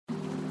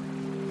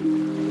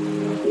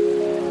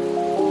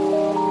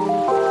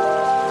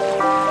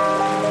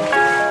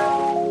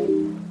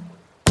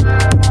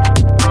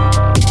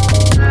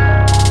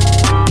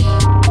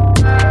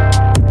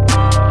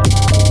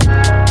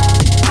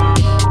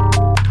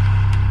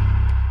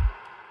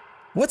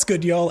What's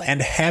good, y'all,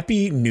 and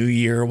happy new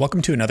year.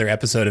 Welcome to another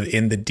episode of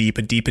In the Deep,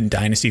 a deep and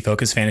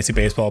dynasty-focused fantasy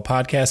baseball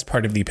podcast,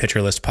 part of the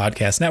Pitcher List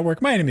Podcast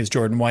Network. My name is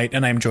Jordan White,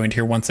 and I'm joined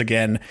here once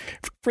again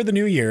for the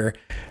new year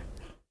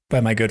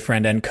by my good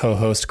friend and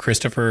co-host,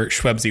 Christopher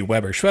Schwebzy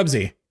Weber.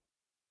 Schwebzy,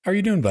 how are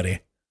you doing, buddy?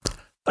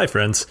 Hi,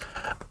 friends.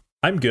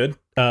 I'm good.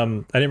 I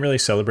didn't really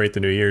celebrate the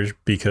New Year's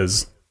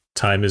because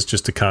time is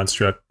just a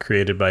construct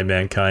created by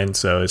mankind,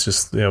 so it's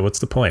just, what's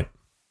the point?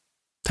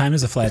 Time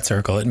is a flat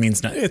circle. It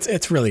means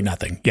it's really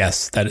nothing.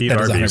 Yes, that is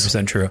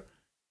 100% true.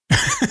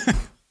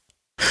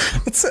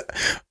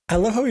 I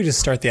love how we just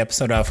start the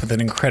episode off with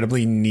an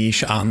incredibly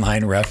niche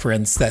online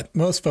reference that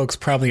most folks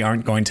probably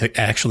aren't going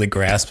to actually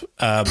grasp.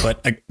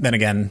 But then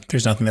again,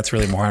 there's nothing that's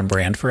really more on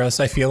brand for us,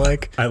 I feel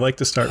like. I like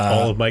to start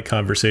all of my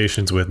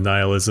conversations with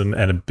nihilism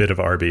and a bit of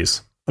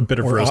Arby's, a bit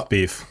of roast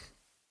beef.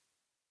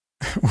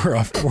 We're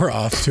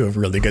off to a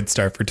really good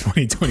start for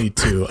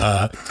 2022.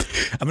 I'm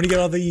going to get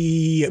all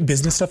the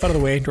business stuff out of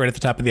the way right at the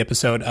top of the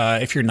episode.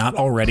 If you're not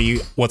already,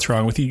 what's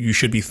wrong with you? You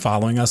should be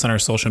following us on our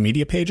social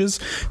media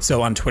pages.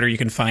 So on Twitter, you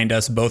can find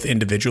us both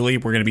individually.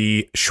 We're going to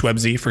be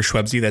Schwebzy for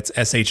Schwebzy. That's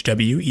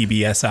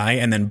SHWEBSI,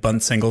 and then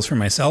Bunt Singles for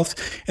myself.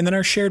 And then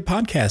our shared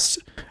podcast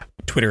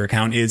Twitter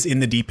account is In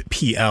the Deep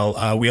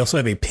PL. We also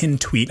have a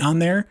pinned tweet on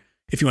there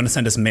if you want to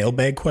send us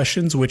mailbag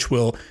questions, which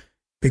will,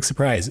 big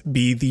surprise,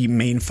 be the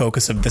main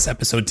focus of this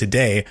episode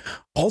today.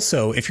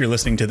 Also, if you're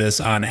listening to this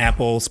on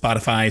Apple,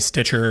 Spotify,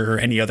 Stitcher, or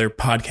any other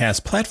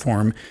podcast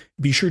platform,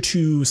 be sure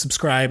to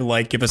subscribe,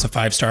 give us a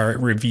 5-star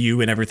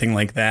review and everything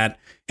like that.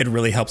 It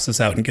really helps us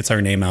out and gets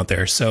our name out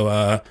there.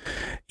 So,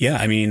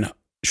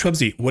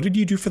 Schwebzy, what did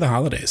you do for the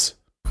holidays?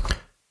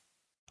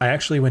 I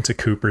actually went to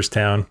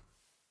Cooperstown.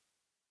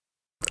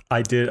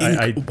 I did.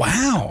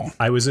 Wow.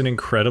 I was an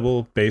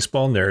incredible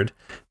baseball nerd.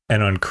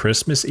 And on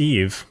Christmas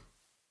Eve,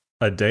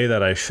 a day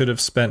that I should have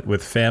spent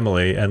with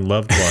family and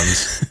loved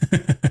ones.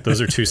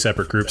 Those are two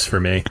separate groups for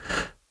me.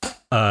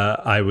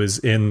 I was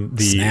in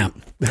the... Snap.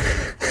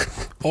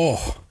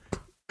 Oh,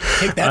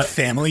 take that,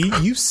 family.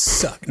 You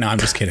suck. No, I'm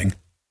just kidding.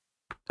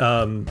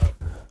 No,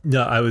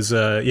 I was...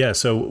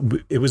 so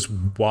it was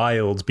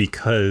wild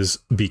because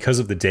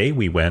of the day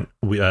we went.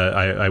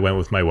 I went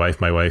with my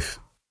wife. My wife,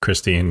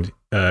 Christine,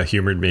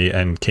 humored me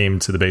and came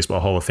to the Baseball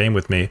Hall of Fame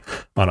with me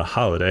on a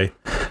holiday.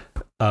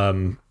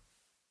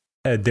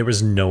 There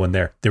was no one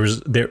there.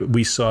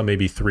 We saw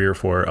maybe 3 or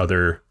 4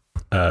 other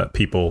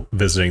people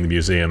visiting the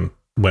museum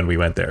when we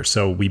went there.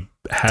 So we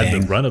had the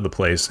run of the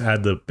place,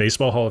 had the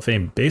Baseball Hall of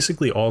Fame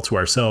basically all to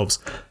ourselves.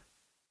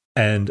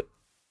 And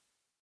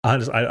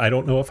honestly, I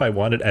don't know if I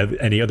want it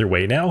any other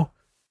way now,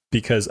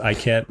 because I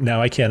can't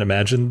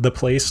imagine the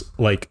place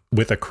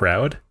with a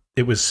crowd.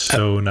 It was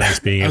so nice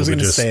being able to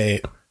just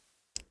say,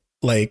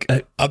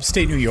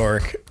 upstate New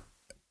York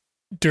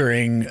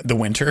during the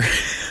winter.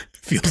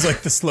 Feels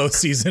like the slow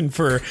season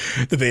for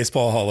the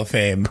Baseball Hall of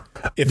Fame,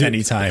 if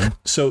any time.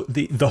 So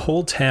the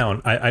whole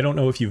town, I don't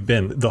know if you've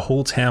been, the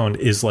whole town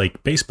is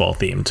baseball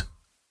themed.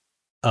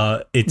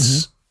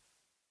 It's,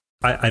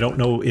 I don't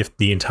know if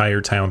the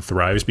entire town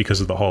thrives because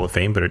of the Hall of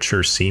Fame, but it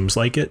sure seems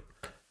like it.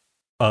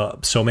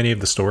 So many of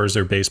the stores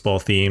are baseball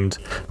themed,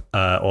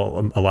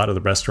 a lot of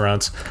the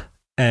restaurants,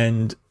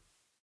 and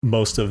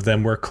most of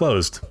them were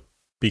closed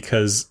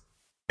because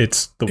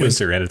it's the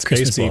winter and it's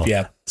Christmas baseball. Eve,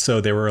 yeah.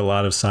 So there were a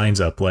lot of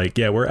signs up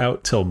we're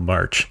out till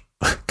March.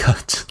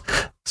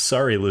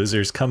 Sorry,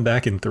 losers, come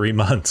back in 3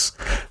 months.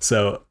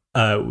 So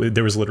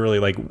there was literally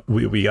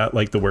we got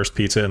the worst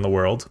pizza in the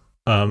world.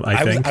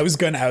 I think I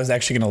was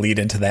actually going to lead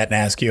into that and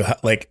ask you,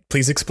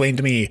 please explain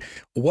to me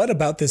what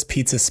about this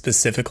pizza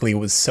specifically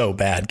was so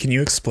bad. Can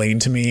you explain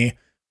to me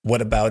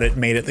what about it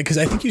made it? Because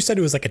I think you said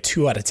it was a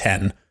 2 out of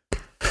 10.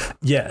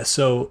 Yeah.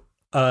 So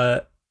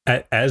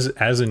as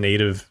a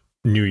native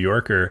New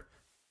Yorker,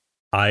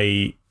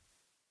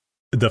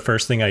 the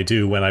first thing I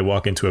do when I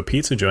walk into a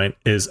pizza joint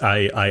is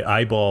I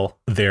eyeball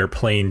their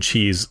plain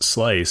cheese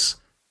slice,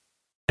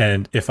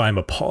 and if I'm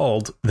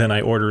appalled, then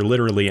I order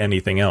literally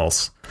anything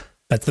else.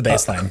 That's the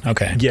baseline.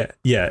 Okay.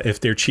 Yeah.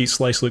 If their cheese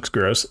slice looks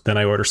gross, then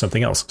I order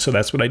something else. So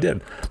that's what I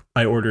did.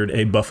 I ordered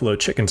a buffalo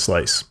chicken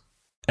slice,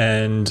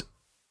 and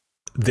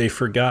they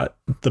forgot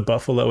the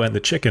buffalo and the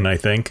chicken. I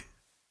think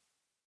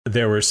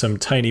there were some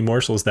tiny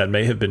morsels that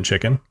may have been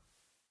chicken.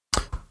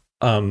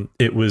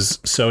 It was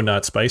so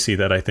not spicy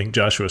that I think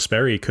Joshua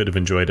Sperry could have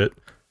enjoyed it.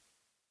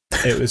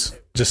 It was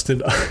just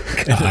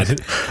another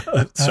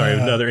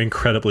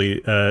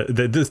incredibly.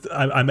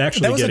 I'm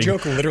actually that was a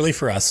joke literally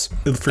for us.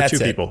 For two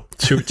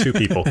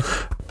people,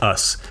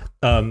 us.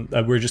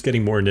 We're just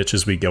getting more niche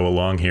as we go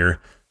along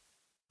here.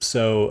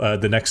 So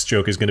the next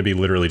joke is going to be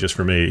literally just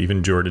for me.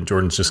 Even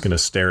Jordan's just going to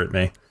stare at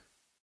me.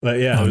 But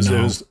yeah, it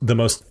was the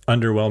most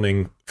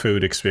underwhelming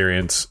food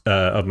experience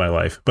of my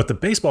life. But the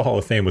Baseball Hall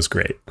of Fame was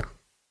great.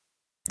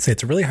 So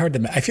it's really hard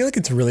to. I feel like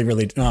it's really,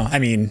 really.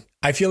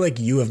 I feel like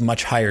you have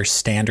much higher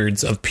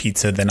standards of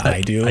pizza than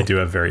I do. I do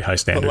have very high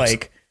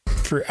standards.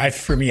 But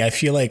for me, I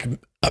feel like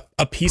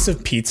a piece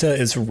of pizza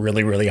is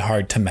really, really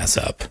hard to mess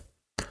up.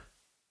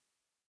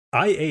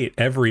 I ate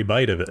every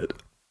bite of it.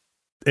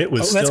 It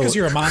was. That's because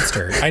you're a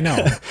monster. I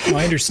know. Well,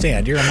 I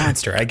understand. You're a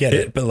monster. I get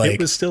it. But like, it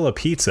was still a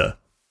pizza.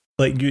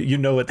 Like you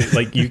know what?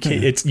 Like you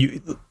can't.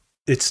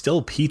 It's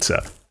still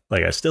pizza.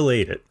 Like I still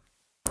ate it.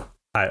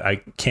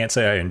 I can't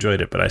say I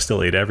enjoyed it, but I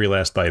still ate every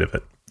last bite of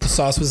it. The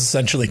sauce was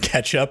essentially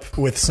ketchup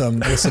with some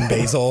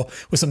basil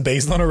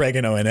and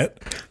oregano in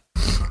it.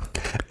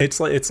 It's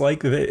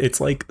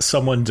like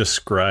someone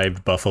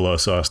described buffalo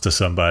sauce to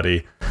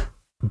somebody,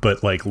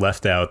 but like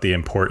left out the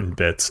important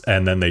bits,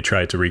 and then they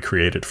tried to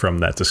recreate it from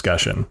that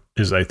discussion.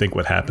 Is I think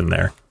what happened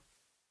there.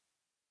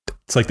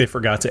 It's like they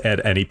forgot to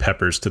add any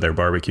peppers to their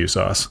barbecue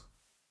sauce.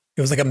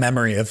 It was like a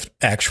memory of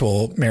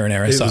actual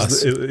marinara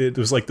sauce. It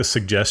was like the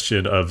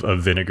suggestion of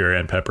vinegar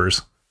and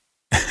peppers.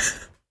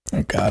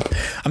 Oh, God.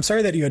 I'm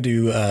sorry that you had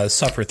to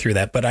suffer through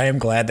that, but I am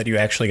glad that you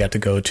actually got to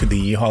go to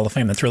the Hall of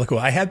Fame. That's really cool.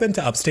 I have been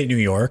to upstate New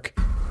York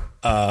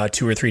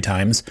 2 or 3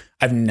 times.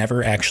 I've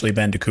never actually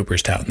been to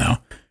Cooperstown, though.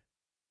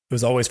 It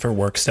was always for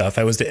work stuff.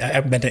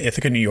 I've been to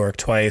Ithaca, New York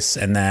twice,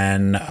 and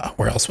then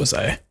where else was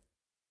I?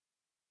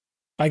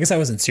 I guess I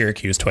was in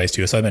Syracuse twice,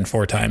 too, so I've been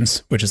 4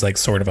 times, which is like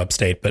sort of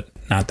upstate, but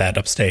not that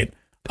upstate.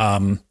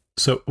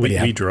 So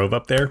we drove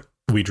up there.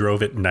 We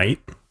drove at night,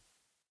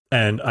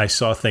 and I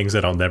saw things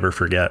that I'll never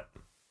forget.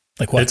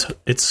 Like what?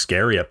 It's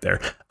scary up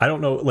there. I don't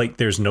know. Like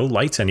there's no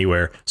lights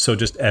anywhere. So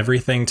just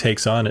everything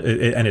takes on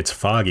and it's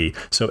foggy.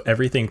 So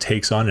everything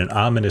takes on an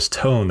ominous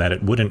tone that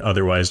it wouldn't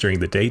otherwise during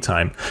the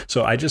daytime.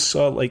 So I just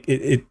saw like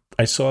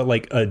I saw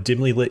like a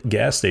dimly lit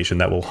gas station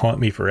that will haunt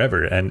me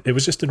forever. And it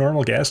was just a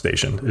normal gas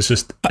station. It's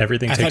just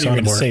everything takes on a more. I thought you were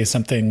going to say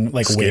something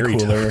like way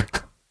cooler.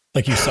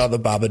 Like you saw the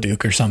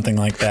Babadook or something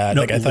like that.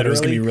 No, like I thought it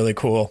was going to be really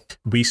cool.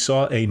 We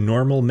saw a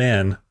normal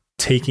man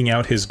taking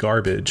out his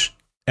garbage.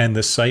 And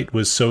the sight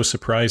was so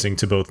surprising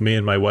to both me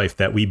and my wife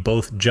that we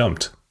both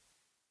jumped.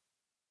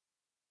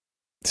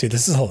 See,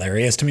 this is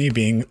hilarious to me,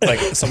 being like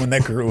someone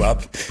that grew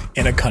up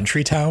in a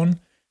country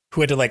town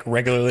who had to like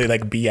regularly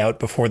like be out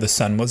before the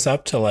sun was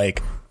up to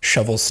like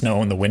shovel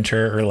snow in the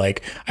winter, or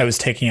like I was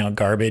taking out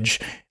garbage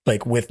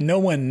like with no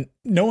one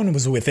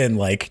was within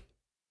like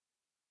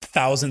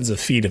thousands of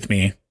feet of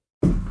me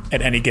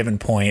at any given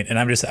point, and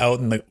I'm just out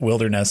in the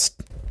wilderness,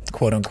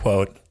 quote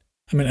unquote.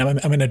 I'm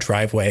in a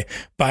driveway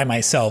by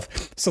myself.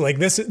 So like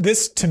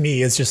this to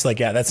me is just like,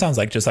 yeah, that sounds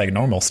like just like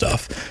normal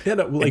stuff. Yeah,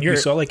 no, like we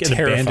saw like an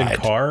abandoned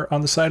car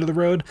on the side of the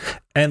road,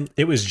 and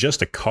it was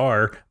just a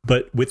car.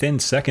 But within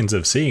seconds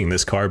of seeing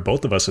this car,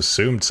 both of us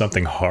assumed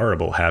something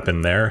horrible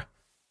happened there.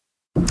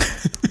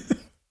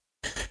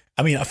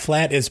 I mean, a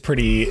flat is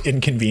pretty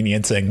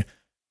inconveniencing.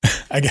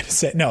 I gotta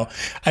say, no.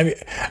 I mean,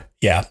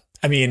 yeah.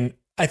 I mean,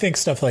 I think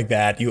stuff like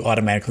that, you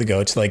automatically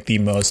go to like the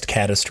most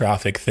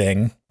catastrophic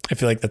thing. I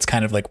feel like that's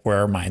kind of like where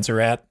our minds are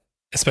at,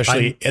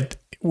 especially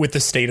with the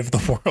state of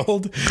the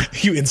world.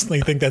 You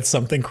instantly think that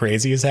something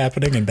crazy is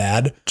happening and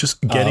bad. Just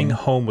getting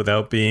home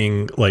without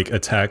being like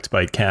attacked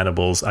by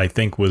cannibals, I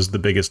think, was the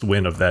biggest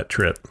win of that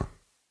trip.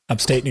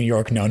 Upstate New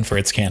York, known for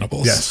its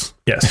cannibals.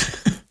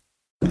 Yes.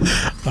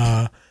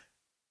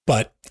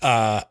 But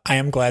I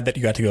am glad that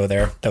you got to go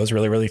there. That was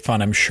really, really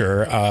fun, I'm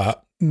sure.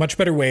 Much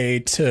better way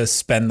to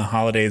spend the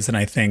holidays than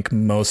I think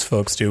most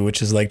folks do,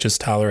 which is like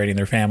just tolerating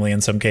their family in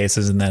some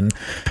cases and then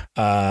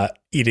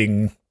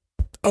eating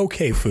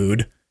okay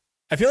food.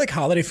 I feel like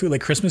holiday food,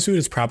 like Christmas food,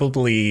 is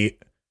probably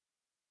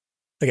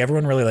like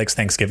everyone really likes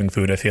Thanksgiving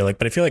food, I feel like,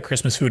 but I feel like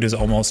Christmas food is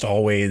almost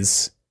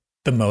always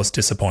the most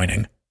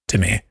disappointing to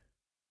me.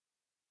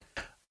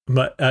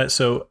 But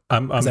so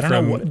I'm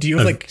from. Do you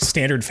have like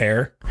standard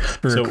fare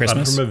for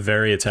Christmas? I'm from a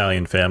very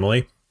Italian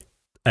family,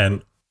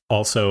 and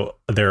also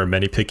there are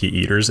many picky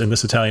eaters in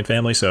this Italian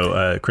family.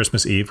 So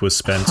Christmas Eve was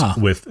spent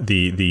with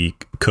the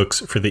cooks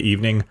for the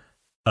evening,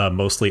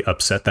 mostly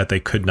upset that they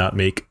could not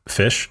make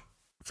fish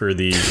for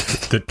the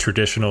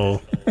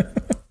traditional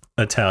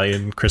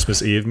Italian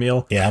Christmas Eve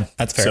meal. Yeah,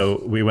 that's fair.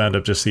 So we wound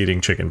up just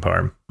eating chicken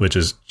parm, which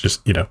is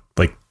just,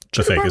 like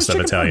the fakest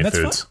of Italian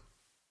foods.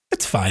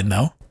 It's fine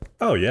though.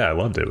 Oh yeah, I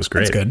loved it. It was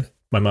great. It's good.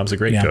 My mom's a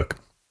great cook.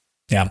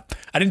 Yeah.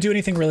 I didn't do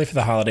anything really for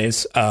the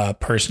holidays.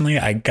 Personally,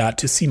 I got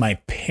to see my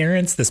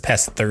parents this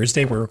past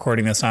Thursday. We're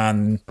recording this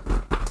on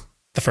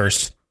the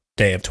first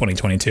day of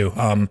 2022.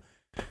 Got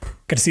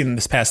to see them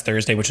this past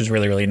Thursday, which was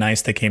really, really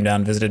nice. They came down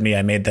and visited me.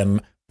 I made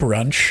them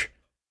brunch,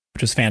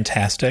 which was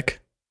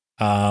fantastic.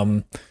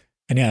 And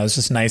yeah, it was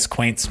just nice,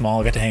 quaint, small.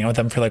 I got to hang out with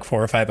them for like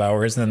 4 or 5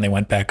 hours, and then they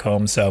went back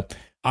home. So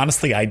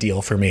honestly,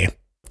 ideal for me.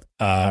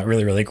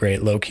 Really, really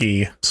great, low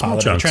key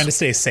holiday. Trying to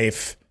stay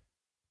safe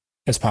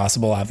as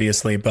possible,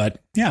 obviously,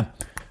 but yeah.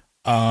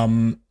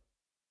 Well,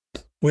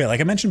 like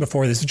I mentioned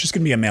before, this is just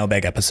going to be a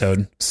mailbag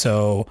episode.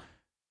 So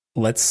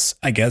let's,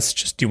 I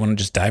guess, do you want to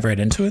just dive right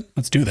into it?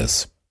 Let's do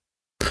this.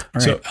 All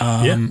right.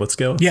 Yeah, let's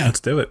go. Yeah,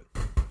 let's do it.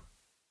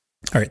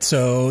 All right.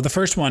 So the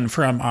first one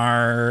from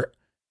our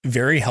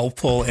very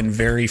helpful and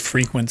very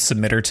frequent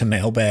submitter to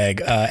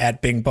mailbag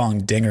at Bing Bong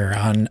Dinger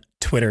on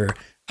Twitter.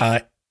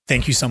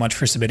 Thank you so much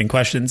for submitting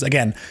questions.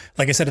 Again,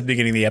 like I said at the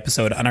beginning of the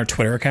episode, on our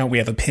Twitter account, we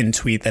have a pinned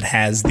tweet that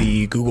has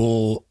the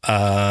Google,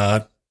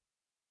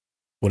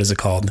 what is it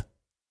called?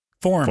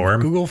 Form.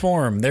 Google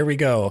form. There we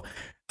go.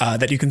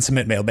 that you can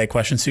submit mailbag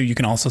questions to. You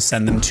can also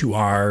send them to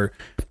our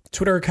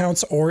Twitter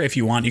accounts, or if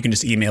you want, you can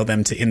just email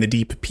them to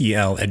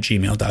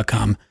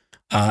inthedeeppl@gmail.com.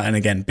 And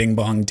again, Bing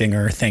Bong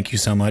Dinger, thank you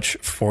so much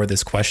for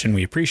this question.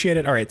 We appreciate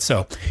it. All right,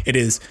 so it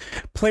is,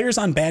 players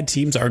on bad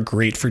teams are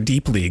great for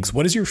deep leagues.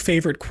 What is your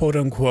favorite quote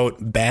unquote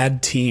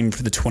bad team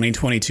for the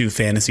 2022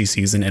 fantasy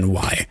season and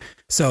why?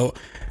 So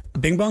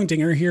Bing Bong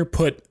Dinger here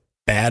put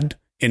bad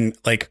in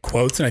like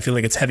quotes, and I feel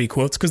like it's heavy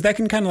quotes because that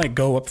can kind of like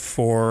go up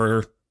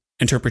for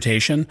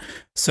interpretation.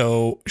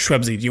 So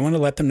Shwebzy, do you want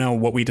to let them know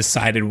what we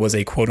decided was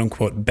a quote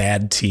unquote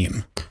bad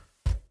team?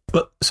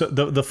 But so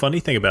the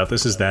funny thing about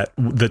this is that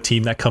the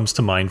team that comes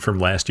to mind from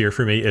last year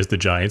for me is the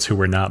Giants, who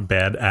were not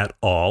bad at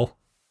all.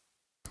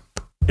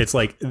 It's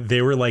like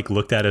they were like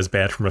looked at as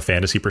bad from a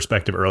fantasy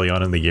perspective early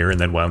on in the year and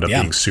then wound up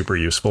being super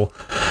useful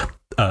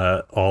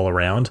all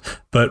around.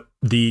 But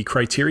the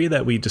criteria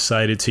that we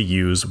decided to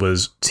use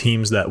was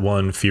teams that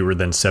won fewer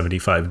than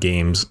 75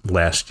 games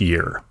last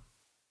year.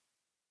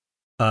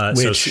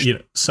 So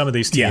some of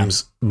these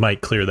teams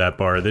might clear that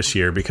bar this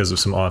year because of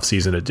some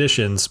off-season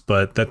additions,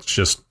 but that's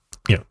just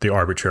the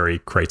arbitrary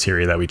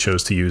criteria that we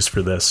chose to use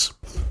for this.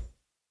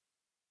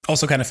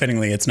 Also, kind of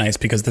fittingly, it's nice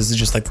because this is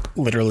just like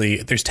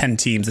literally there's 10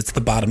 teams. It's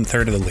the bottom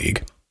third of the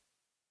league,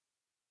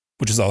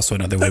 which is also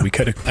another way we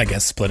could, I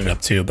guess, split it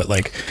up too. But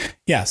like,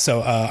 yeah.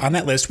 So on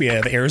that list, we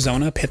have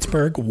Arizona,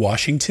 Pittsburgh,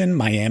 Washington,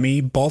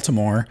 Miami,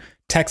 Baltimore,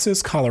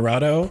 Texas,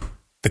 Colorado,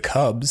 the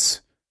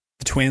Cubs,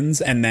 the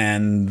Twins, and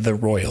then the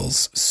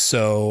Royals.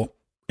 So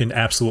in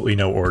absolutely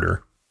no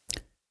order.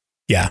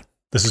 Yeah.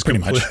 This is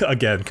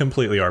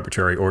completely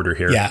arbitrary order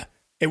here. Yeah.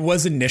 It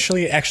was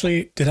initially,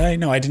 actually, did I?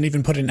 No, I didn't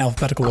even put it in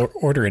alphabetical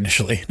order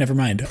initially. Never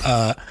mind.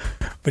 But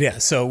yeah,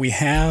 so we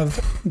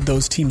have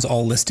those teams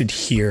all listed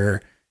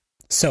here.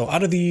 So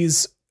out of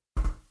these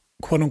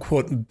quote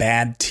unquote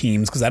bad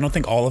teams, because I don't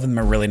think all of them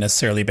are really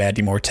necessarily bad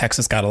anymore.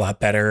 Texas got a lot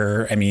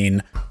better. I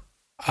mean,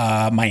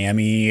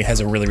 Miami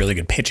has a really, really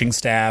good pitching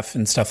staff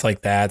and stuff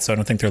like that. So I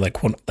don't think they're like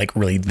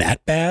really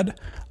that bad.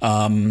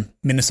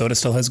 Minnesota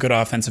still has good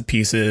offensive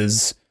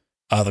pieces.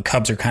 The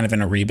Cubs are kind of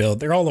in a rebuild.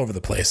 They're all over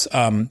the place.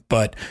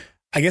 But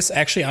I guess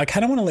actually I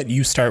kind of want to let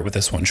you start with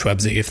this one,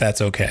 Shwebzy, if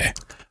that's okay.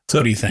 So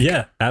what do you think?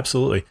 Yeah,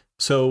 absolutely.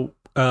 So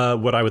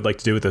what I would like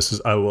to do with this is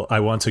I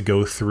want to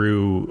go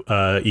through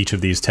each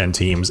of these 10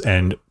 teams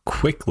and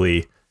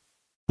quickly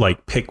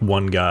like pick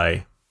one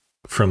guy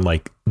from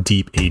like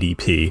deep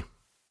ADP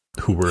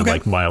who we're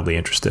like mildly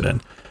interested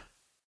in.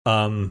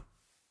 But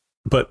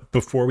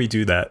before we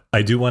do that,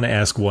 I do want to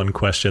ask one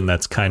question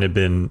that's kind of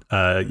been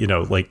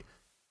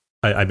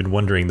I've been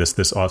wondering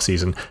this off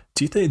season.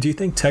 Do you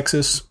think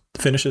Texas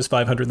finishes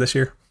 500 this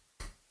year?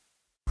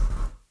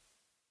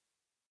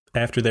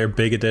 After their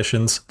big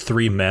additions,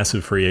 3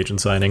 massive free agent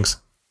signings.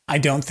 I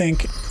don't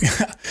think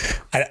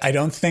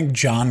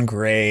John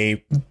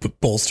Gray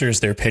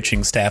bolsters their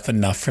pitching staff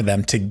enough for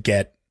them to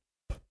get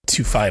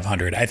to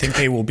 500. I think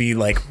they will be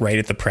like right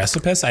at the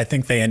precipice. I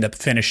think they end up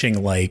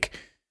finishing like,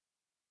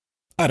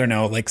 I don't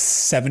know, like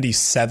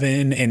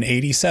 77 and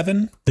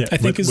 87. Yeah, I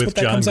think is what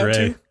that comes out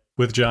to.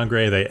 With John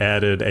Gray, they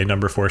added a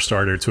number 4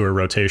 starter to a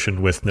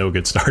rotation with no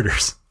good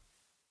starters.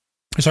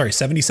 Sorry,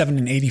 77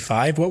 and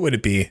 85. What would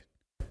it be?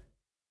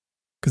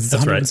 Because it's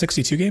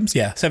 162 games.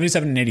 Yeah,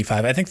 77 and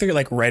 85. I think they're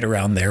like right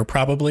around there,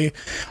 probably.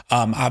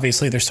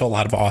 Obviously, there's still a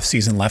lot of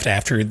offseason left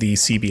after the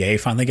CBA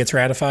finally gets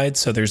ratified.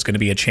 So there's going to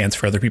be a chance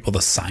for other people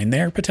to sign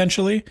there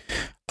potentially.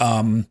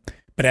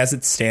 But as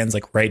it stands,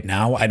 like right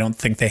now, I don't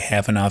think they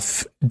have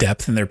enough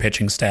depth in their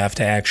pitching staff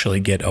to actually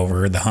get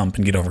over the hump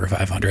and get over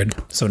 500.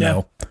 So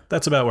no,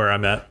 that's about where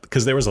I'm at,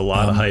 because there was a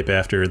lot of hype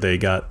after they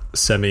got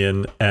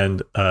Semien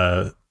and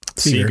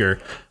Seager.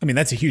 I mean,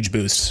 that's a huge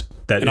boost.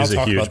 That is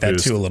a huge boost. I'll talk about that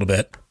too a little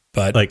bit.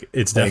 But like,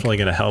 it's definitely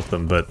going to help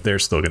them, but they're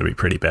still going to be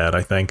pretty bad,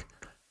 I think.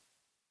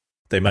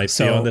 They might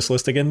be on this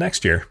list again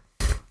next year.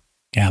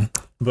 Yeah.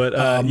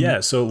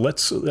 But so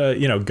let's,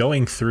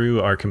 going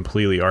through our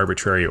completely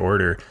arbitrary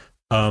order.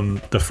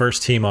 The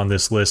first team on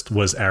this list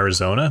was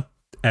Arizona.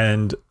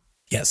 And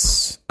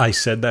yes, I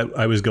said that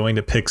I was going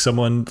to pick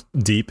someone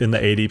deep in the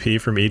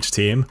ADP from each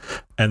team.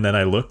 And then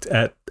I looked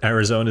at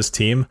Arizona's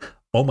team.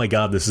 Oh my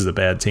God, this is a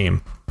bad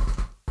team.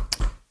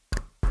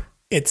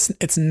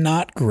 It's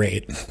not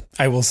great.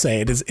 I will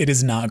say it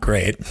is not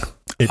great.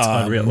 It's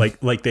unreal.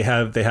 Like they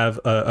have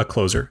a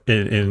closer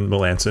in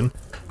Melanson.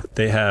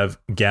 They have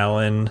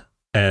Gallen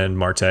and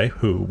Marte,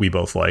 who we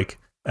both like,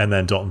 and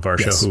then Dalton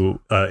Varsho, who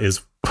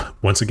is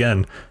once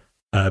again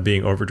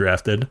being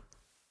overdrafted.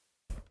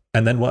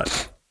 And then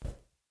what?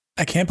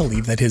 I can't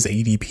believe that his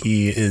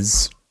ADP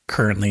is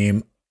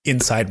currently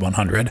inside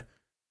 100.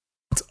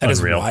 That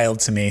is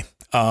wild to me.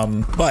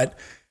 But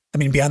I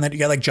mean, beyond that, you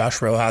got like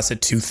Josh Rojas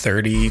at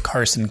 230,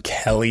 Carson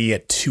Kelly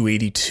at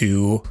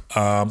 282.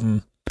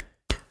 Who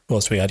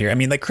else do we got here? I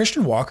mean, like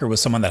Christian Walker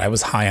was someone that I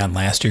was high on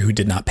last year who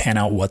did not pan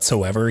out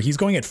whatsoever. He's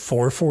going at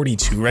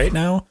 442 right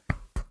now.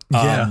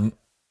 Yeah.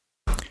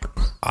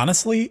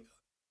 Honestly,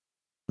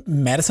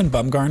 Madison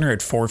Bumgarner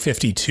at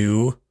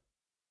 452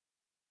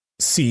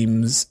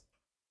 seems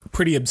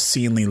pretty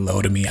obscenely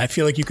low to me. I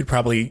feel like you could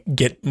probably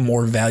get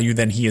more value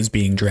than he is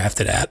being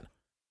drafted at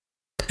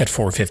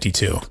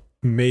 452.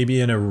 Maybe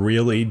in a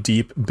really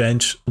deep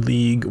bench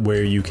league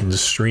where you can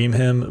stream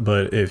him,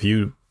 but if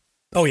you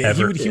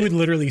he would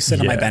literally sit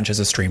on my bench as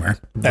a streamer.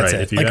 That's it.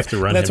 If you have to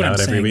run him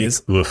out every week,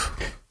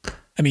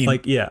 I mean,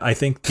 I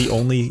think the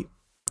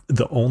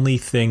only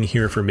thing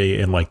here for me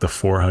in like the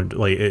 400,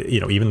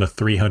 even the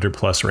 300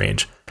 plus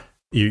range,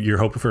 you're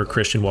hoping for a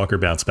Christian Walker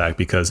bounce back,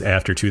 because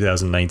after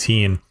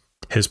 2019,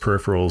 his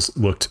peripherals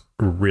looked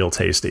real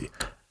tasty.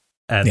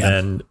 And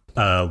then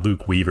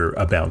Luke Weaver,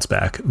 a bounce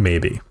back,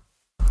 maybe.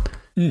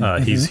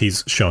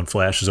 He's shown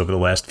flashes over the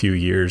last few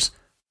years,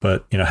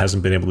 but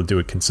hasn't been able to do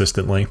it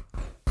consistently.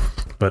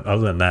 But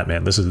other than that,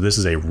 man, this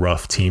is a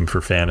rough team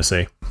for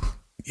fantasy.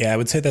 Yeah, I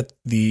would say that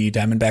the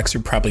Diamondbacks are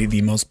probably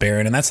the most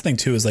barren. And that's the thing,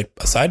 too, is like,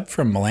 aside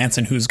from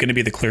Melancon, who's going to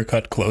be the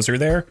clear-cut closer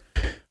there,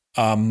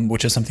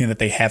 which is something that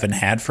they haven't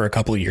had for a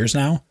couple of years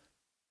now,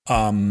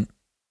 like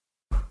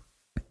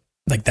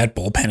that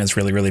bullpen is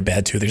really, really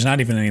bad, too. There's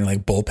not even any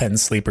like bullpen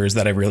sleepers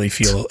that I really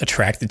feel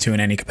attracted to in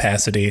any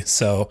capacity.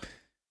 So,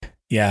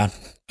 yeah,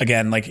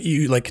 again, like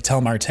you like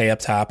Ketel Marte up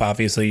top.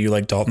 Obviously, you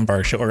like Dalton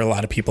Varsho, or a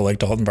lot of people like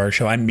Dalton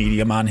Varsho. I'm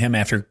medium on him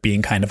after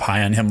being kind of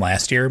high on him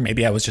last year.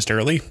 Maybe I was just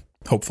early,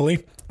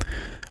 hopefully.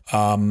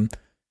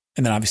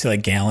 And then obviously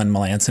like Gallen,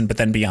 Melancon, but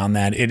then beyond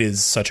that, it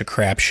is such a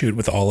crapshoot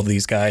with all of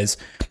these guys.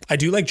 I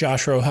do like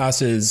Josh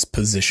Rojas's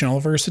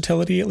positional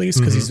versatility, at least,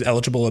 because he's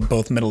eligible at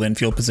both middle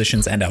infield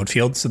positions and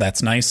outfield, so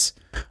that's nice.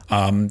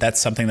 That's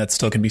something that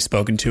still can be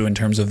spoken to in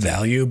terms of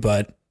value,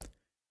 but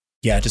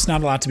yeah, just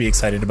not a lot to be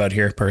excited about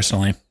here,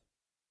 personally.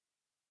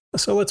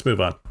 So let's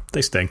move on.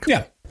 They stink.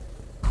 Yeah.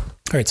 All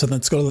right, so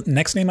let's go to the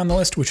next name on the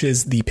list, which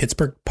is the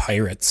Pittsburgh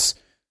Pirates.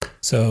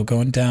 So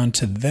going down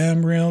to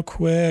them real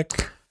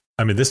quick.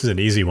 I mean, this is an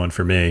easy one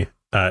for me,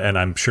 and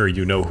I'm sure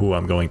you know who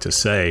I'm going to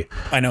say.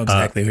 I know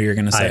exactly who you're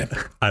going to say.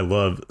 I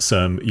love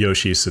some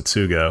Yoshi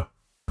Tsutsugo.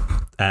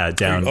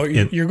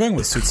 You're going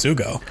with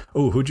Tsutsugo.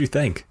 Oh, who'd you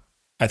think?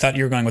 I thought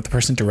you were going with the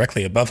person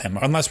directly above him.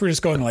 Unless we're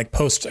just going like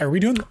post. Are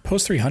we doing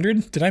post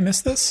 300? Did I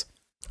miss this?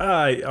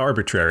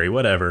 Arbitrary,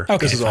 whatever.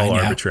 Okay, this is all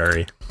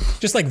arbitrary.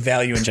 Just like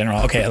value in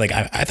general. Okay, like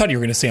I thought you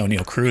were going to say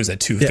O'Neal Cruz at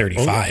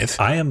 235.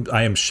 Yeah,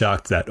 I am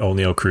shocked that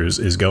O'Neal Cruz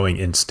is going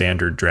in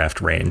standard draft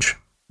range.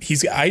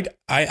 I'm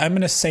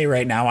going to say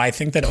right now, I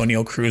think that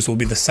O'Neal Cruz will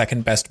be the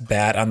second best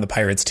bat on the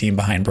Pirates team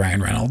behind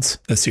Brian Reynolds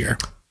this year.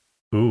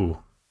 Ooh.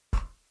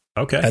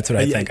 Okay. That's what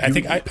I think. I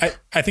think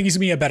he's going to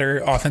be a better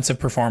offensive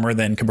performer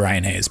than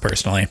Brian Hayes,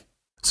 personally.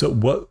 So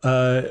what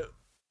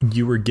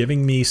you were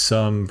giving me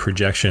some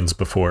projections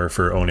before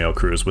for O'Neal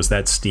Cruz. Was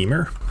that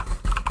Steamer?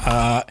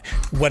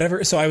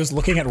 Whatever. So I was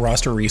looking at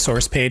roster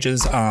resource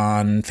pages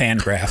on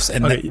Fangraphs,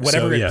 and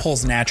it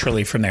pulls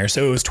naturally from there.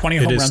 So it was 20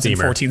 home runs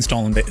Steamer.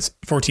 And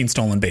 14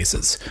 stolen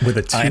bases with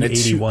a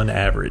 281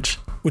 average,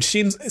 which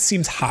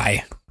seems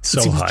high. So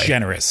it seems high,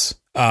 generous.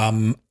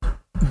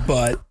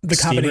 But the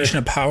combination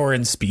of power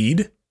and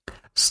speed.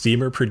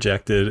 Steamer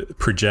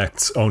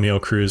projects O'Neal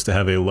Cruz to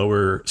have a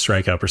lower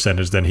strikeout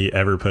percentage than he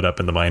ever put up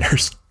in the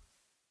minors.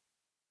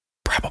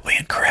 Probably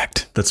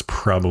incorrect. That's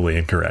probably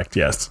incorrect.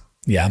 Yes.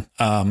 Yeah.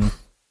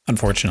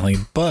 Unfortunately,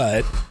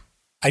 but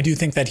I do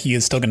think that he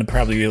is still going to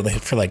probably be able to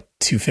hit for like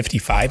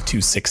 255,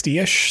 260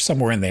 ish,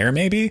 somewhere in there,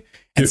 maybe,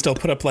 and still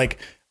put up like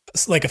a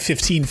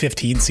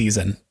 15-15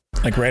 season,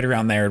 like right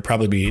around there. It'd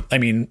probably be, I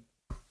mean,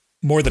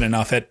 more than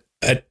enough at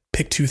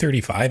pick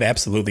 235.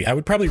 Absolutely. I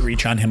would probably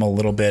reach on him a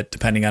little bit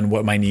depending on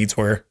what my needs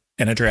were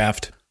in a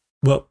draft.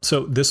 Well,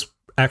 so this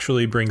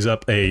actually brings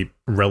up a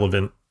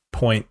relevant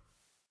point.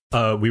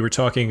 We were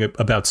talking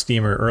about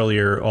Steamer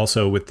earlier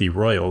also with the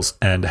Royals,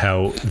 and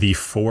how the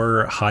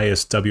 4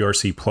 highest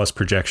WRC plus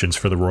projections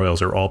for the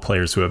Royals are all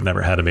players who have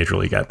never had a major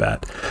league at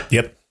bat.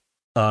 Yep.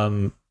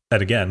 And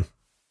again,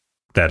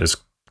 that is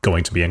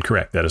going to be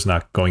incorrect. That is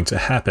not going to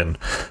happen.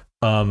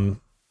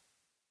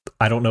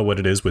 I don't know what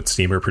it is with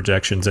Steamer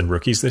projections and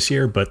rookies this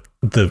year, but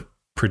the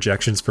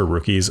projections for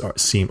rookies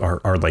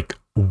are like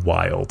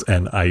wild,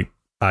 and I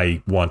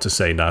want to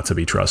say not to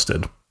be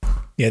trusted.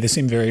 Yeah, they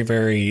seem very,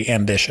 very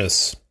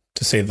ambitious,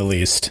 to say the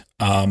least.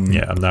 I'm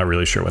not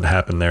really sure what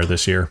happened there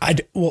this year.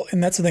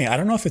 And that's the thing. I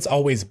don't know if it's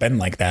always been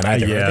like that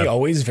either. Yeah. Are they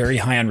always very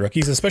high on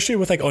rookies, especially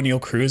with like O'Neal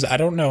Cruz? I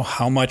don't know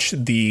how much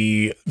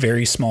the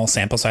very small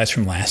sample size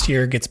from last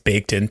year gets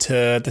baked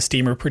into the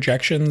Steamer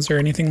projections or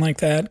anything like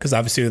that. Because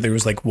obviously there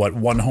was like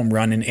 1 home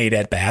run and 8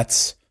 at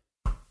bats,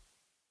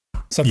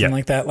 something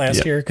like that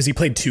last year. Because he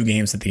played 2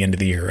 games at the end of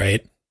the year,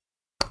 right?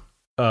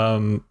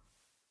 I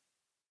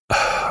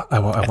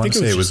want to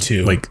say it was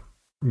 2. Like.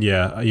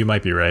 Yeah, you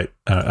might be right.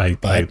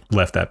 I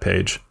left that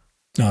page.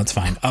 No, it's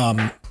fine.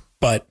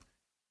 But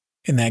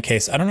in that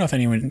case, I don't know if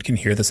anyone can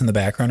hear this in the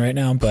background right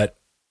now, but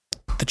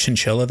the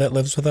chinchilla that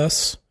lives with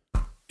us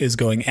is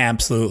going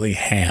absolutely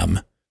ham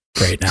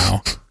right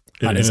now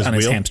on his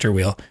hamster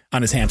wheel.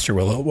 On his hamster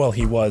wheel. Well,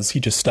 he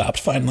just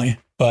stopped finally.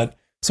 But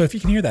so if you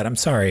can hear that, I'm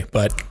sorry,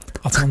 but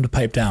I'll tell him to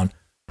pipe down.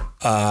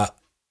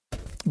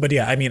 But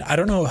yeah, I mean, I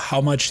don't know how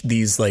much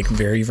these like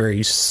very,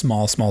 very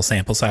small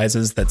sample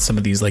sizes that some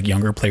of these like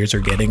younger players are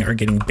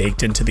getting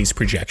baked into these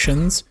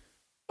projections.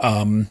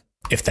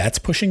 If that's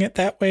pushing it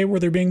that way, where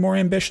they're being more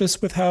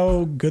ambitious with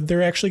how good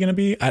they're actually going to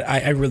be,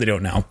 I really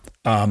don't know.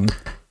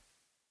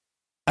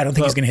 I don't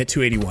think he's going to hit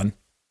 281.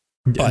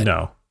 But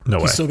no way.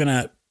 He's still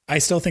I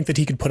still think that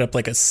he could put up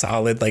like a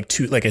solid, like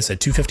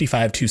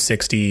 255,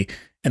 260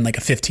 and like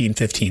a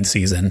 15-15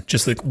 season,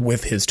 just like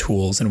with his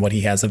tools and what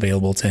he has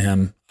available to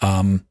him.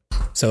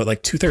 So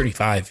like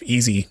 235,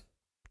 easy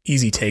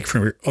take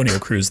for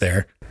Oneil Cruz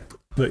there.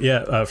 But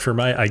yeah, for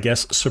my, I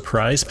guess,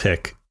 surprise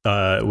pick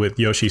with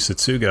Yoshi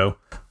Tsutsugo,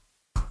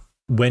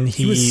 when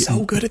he was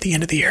so good at the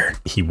end of the year.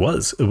 He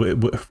was.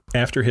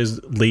 After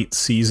his late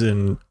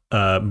season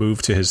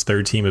move to his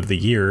third team of the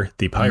year,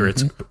 the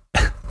Pirates,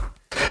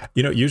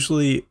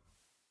 usually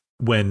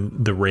when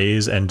the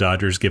Rays and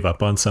Dodgers give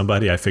up on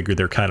somebody, I figure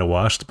they're kind of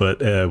washed,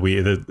 but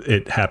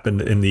it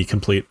happened in the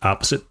complete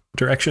opposite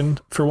direction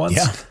for once.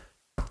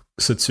 Yeah.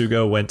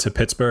 Tsutsugo went to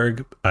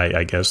Pittsburgh.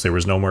 I guess there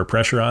was no more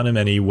pressure on him,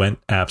 and he went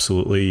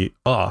absolutely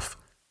off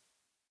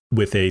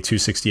with a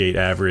 268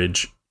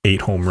 average,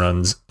 8 home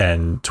runs,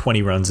 and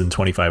 20 runs and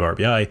 25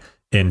 RBI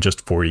in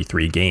just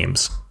 43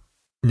 games.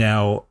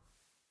 Now,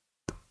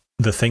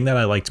 the thing that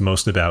I liked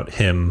most about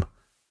him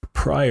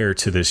prior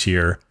to this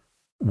year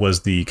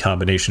was the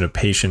combination of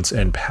patience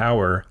and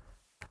power.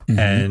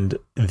 And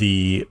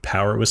the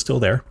power was still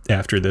there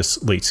after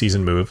this late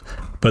season move,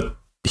 but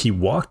he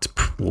walked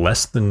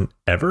less than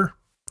ever.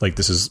 Like,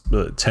 this is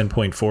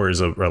 10.4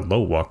 is a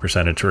low walk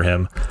percentage for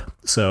him.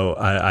 So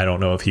I don't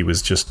know if he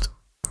was just,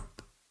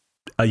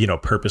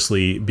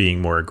 purposely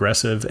being more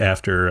aggressive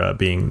after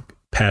being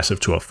passive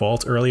to a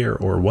fault earlier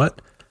or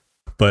what.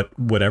 But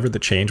whatever the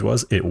change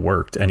was, it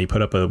worked. And he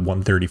put up a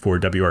 134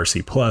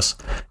 WRC plus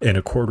in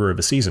a quarter of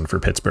a season for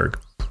Pittsburgh.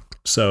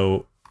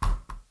 So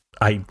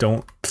I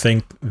don't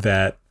think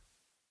that,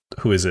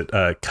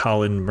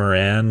 Colin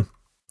Moran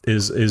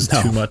is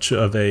too much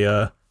of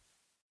a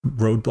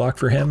roadblock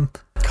for him.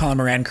 Colin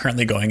Moran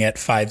currently going at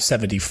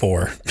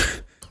 574.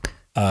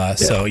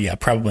 So yeah,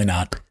 probably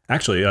not.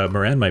 Actually,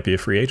 Moran might be a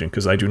free agent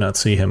because I do not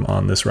see him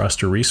on this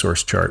roster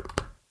resource chart.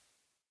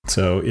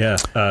 So yeah,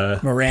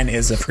 Moran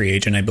is a free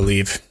agent, I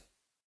believe.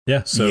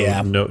 Yeah. So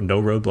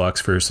no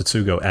roadblocks for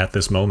Tsutsugo at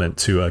this moment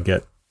to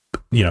get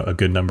a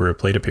good number of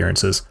plate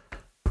appearances.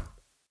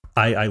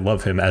 I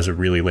love him as a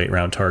really late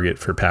round target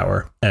for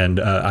power, and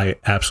I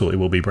absolutely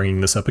will be bringing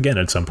this up again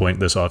at some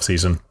point this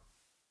offseason.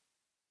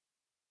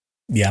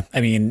 Yeah, I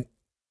mean,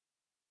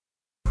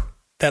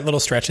 that little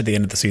stretch at the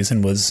end of the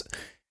season was,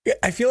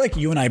 I feel like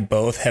you and I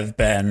both have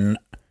been,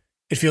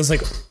 it feels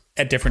like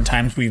at different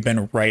times we've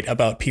been right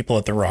about people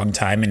at the wrong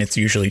time, and it's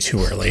usually too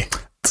early.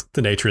 It's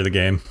the nature of the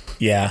game.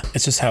 Yeah,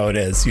 it's just how it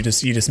is. You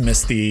just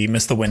miss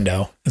the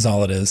window is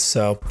all it is.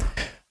 So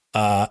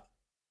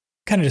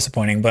kind of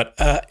disappointing. But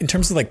in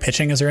terms of like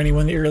pitching, is there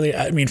anyone that you really,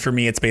 I mean, for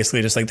me, it's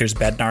basically just like there's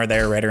Bednar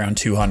there right around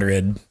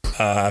 200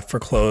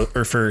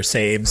 for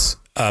saves.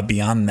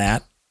 Beyond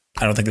that,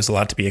 I don't think there's a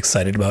lot to be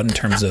excited about in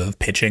terms of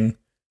pitching.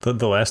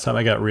 The last time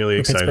I got really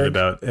excited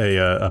about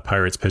a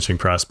Pirates pitching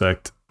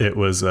prospect, it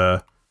was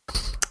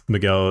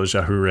Miguel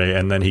Jahuré,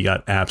 and then he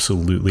got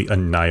absolutely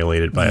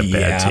annihilated by a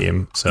bad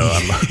team. So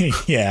I'm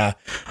yeah,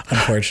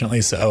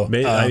 unfortunately so.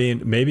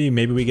 Maybe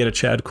we get a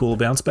Chad Kuhl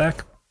bounce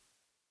back.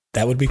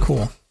 That would be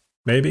cool.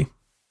 Maybe.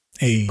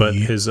 Hey. But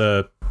his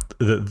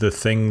the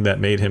thing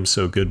that made him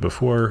so good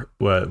before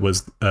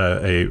was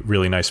a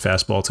really nice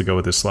fastball to go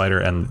with his slider,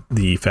 and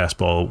the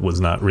fastball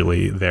was not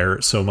really there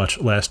so much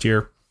last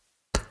year.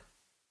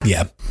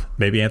 Yeah.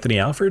 Maybe Anthony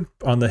Alford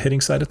on the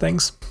hitting side of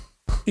things.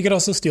 You could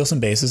also steal some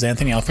bases.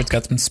 Anthony Alford's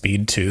got some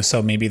speed too,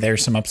 so maybe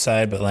there's some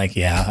upside. But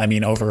I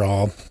mean,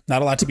 overall,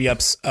 not a lot to be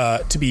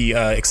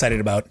excited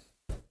about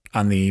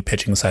on the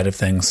pitching side of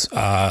things.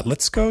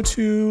 Let's go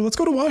to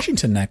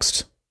Washington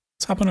next.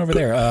 Let's hop on over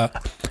there.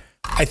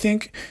 I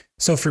think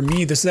so. For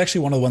me, this is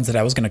actually one of the ones that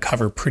I was going to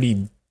cover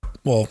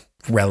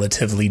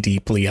relatively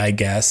deeply, I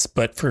guess.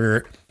 But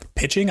for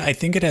pitching, I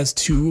think it has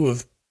two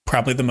of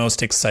probably the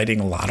most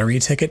exciting lottery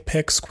ticket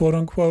picks, quote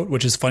unquote,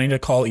 which is funny to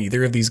call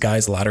either of these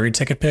guys lottery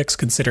ticket picks,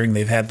 considering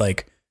they've had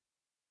like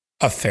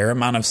a fair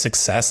amount of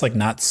success, like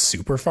not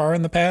super far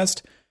in the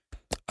past.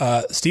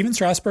 Steven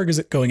Strasburg is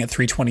going at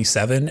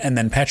 327, and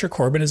then Patrick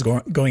Corbin is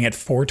going at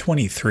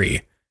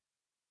 423,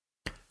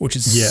 which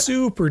is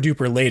super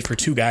duper late for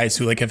two guys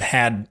who like have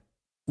had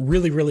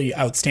really, really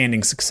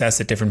outstanding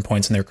success at different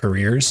points in their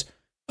careers.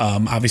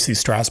 Obviously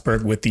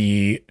Strasburg with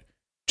the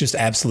just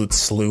absolute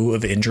slew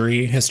of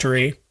injury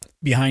history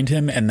behind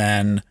him, and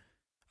then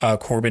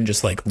Corbin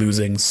just like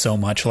losing so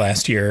much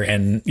last year,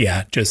 and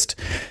just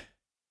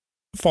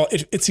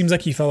it seems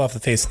like he fell off the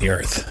face of the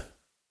earth.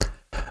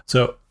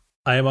 So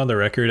I am on the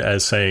record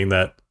as saying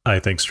that I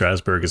think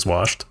Strasburg is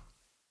washed.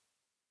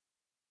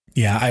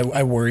 Yeah,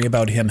 I worry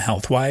about him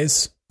health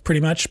wise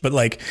pretty much, but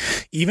like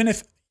even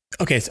if,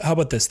 okay, so how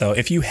about this though?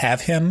 If you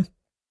have him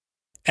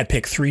at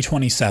pick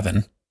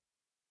 327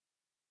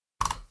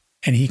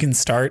 and he can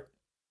start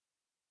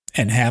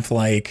and have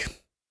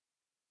like,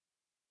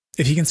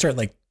 if he can start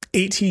like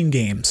 18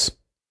 games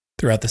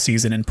throughout the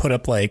season and put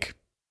up like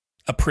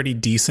a pretty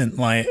decent,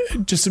 like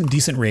just some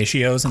decent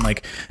ratios and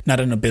like not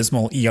an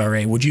abysmal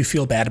ERA, would you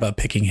feel bad about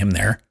picking him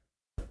there?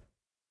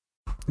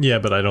 Yeah,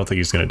 but I don't think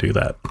he's going to do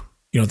that.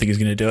 You don't think he's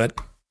going to do it?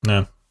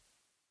 No.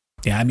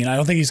 Yeah, I mean, I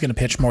don't think he's going to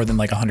pitch more than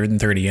like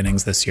 130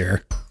 innings this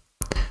year.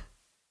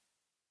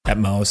 At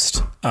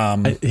most.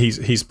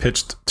 He's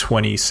pitched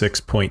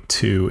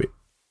 26.2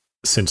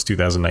 since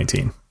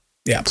 2019.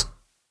 Yeah.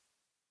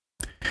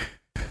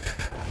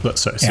 But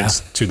sorry,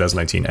 since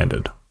 2019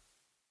 ended.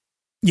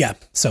 Yeah.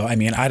 So, I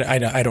mean,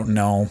 I don't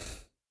know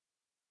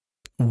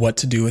what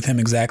to do with him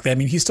exactly. I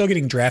mean, he's still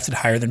getting drafted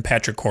higher than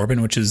Patrick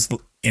Corbin, which is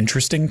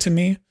interesting to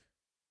me,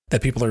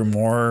 that people are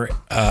more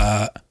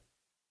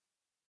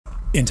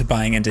into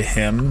buying into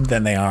him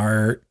than they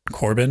are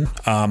Corbin.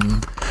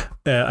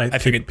 I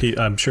figured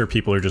I'm sure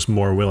people are just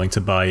more willing to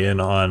buy in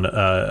on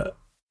a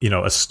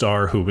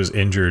star who was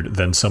injured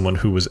than someone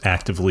who was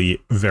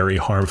actively very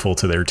harmful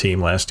to their team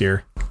last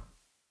year.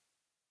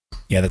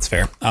 Yeah, that's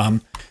fair.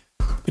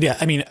 But yeah,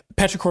 I mean,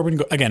 Patrick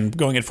Corbin, again,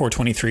 going at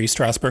 423,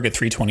 Strasburg at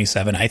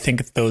 327. I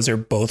think those are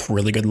both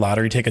really good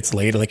lottery tickets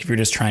late. Like if you're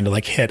just trying to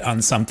like hit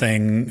on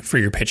something for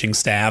your pitching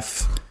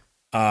staff.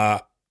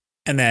 And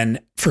then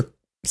for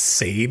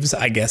saves,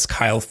 I guess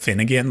Kyle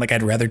Finnegan, like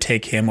I'd rather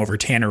take him over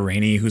Tanner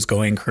Rainey, who's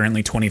going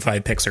currently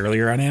 25 picks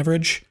earlier on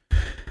average.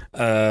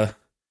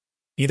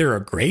 Neither are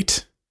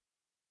great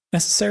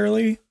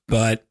necessarily,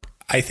 but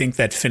I think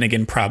that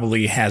Finnegan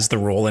probably has the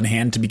role in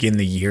hand to begin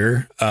the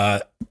year.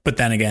 But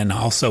then again,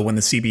 also when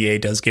the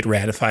CBA does get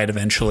ratified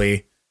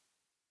eventually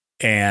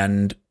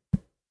and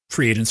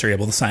free agents are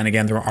able to sign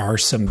again, there are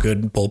some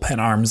good bullpen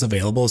arms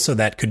available. So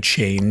that could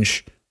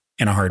change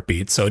in a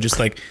heartbeat. So just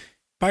like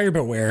buyer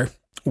beware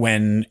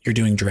when you're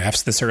doing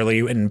drafts this early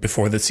and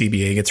before the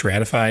CBA gets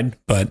ratified.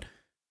 But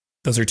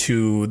those are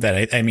two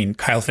that I mean,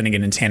 Kyle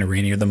Finnegan and Tanner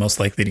Rainey are the most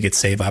likely to get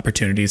save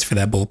opportunities for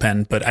that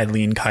bullpen, but I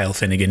lean Kyle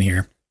Finnegan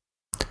here.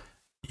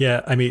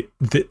 Yeah, I mean,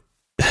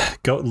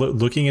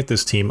 looking at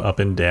this team up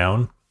and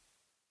down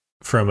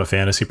from a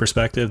fantasy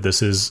perspective,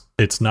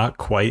 it's not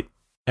quite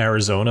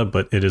Arizona,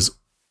 but it is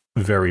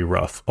very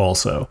rough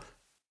also.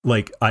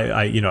 Like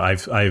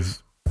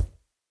I've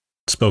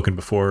spoken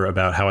before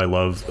about how I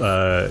love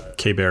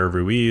Keibert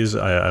Ruiz.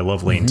 I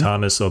love Lane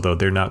Thomas, although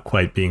they're not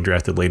quite being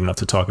drafted late enough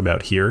to talk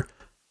about here.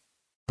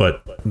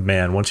 But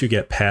man, once you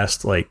get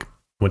past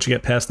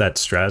that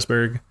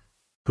Strasburg,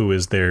 who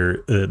is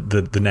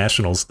the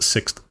Nationals'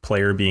 sixth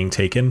player being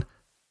taken,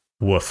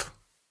 woof.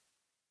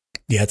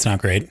 Yeah, it's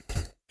not great.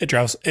 It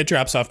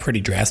drops off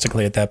pretty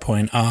drastically at that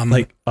point.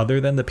 Like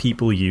other than the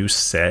people you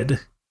said,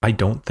 I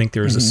don't think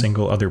there's a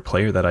single other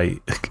player that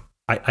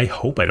I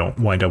hope I don't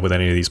wind up with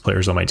any of these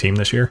players on my team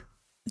this year.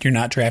 You're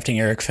not drafting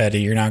Eric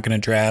Fetty. You're not going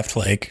to draft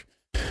like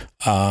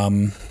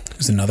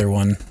who's another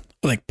one,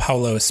 like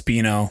Paulo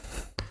Espino.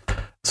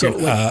 So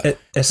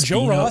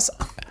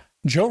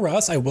Joe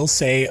Ross, I will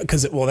say,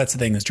 because that's the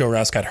thing is Joe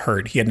Ross got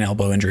hurt. He had an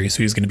elbow injury,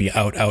 so he's going to be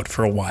out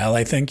for a while,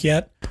 I think.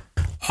 Yet,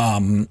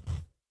 I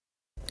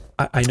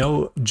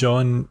know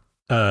Joan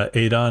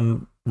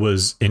Adon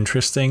was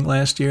interesting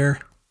last year.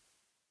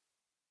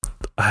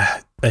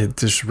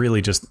 There's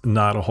really just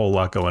not a whole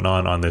lot going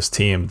on this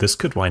team. This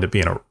could wind up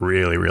being a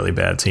really, really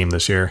bad team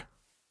this year.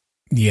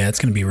 Yeah, it's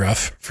going to be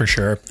rough for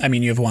sure. I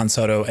mean, you have Juan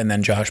Soto and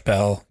then Josh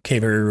Bell,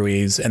 Keibert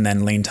Ruiz, and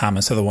then Lane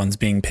Thomas are the ones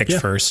being picked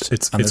first.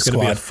 It's going to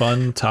be a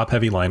fun,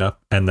 top-heavy lineup,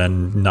 and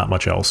then not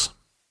much else.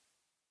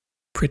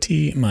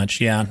 Pretty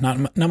much, yeah.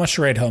 Not much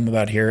to write home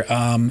about here.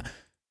 All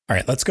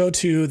right, let's go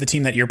to the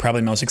team that you're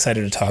probably most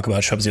excited to talk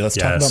about, Shubsy. Let's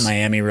talk about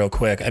Miami real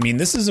quick. I mean,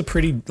 this is a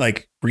pretty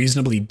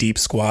reasonably deep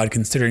squad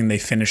considering they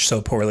finished so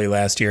poorly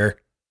last year.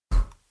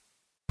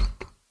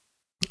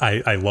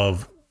 I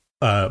love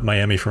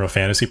Miami from a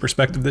fantasy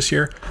perspective this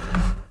year.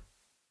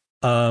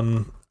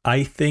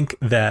 I think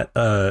that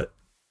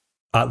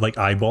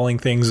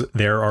eyeballing things,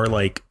 there are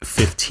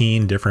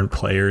 15 different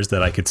players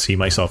that I could see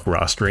myself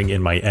rostering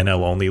in my NL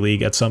only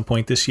league at some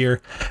point this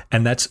year,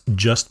 and that's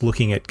just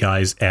looking at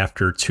guys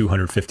after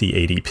 250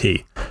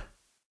 ADP.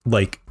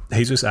 Like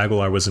Jesus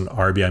Aguilar was an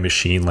RBI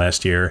machine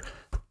last year.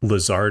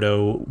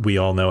 Luzardo, we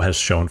all know, has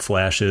shown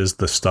flashes.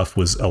 The stuff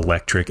was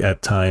electric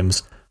at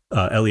times.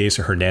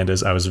 Eliezer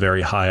Hernandez, I was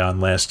very high on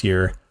last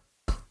year.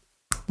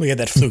 We had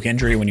that fluke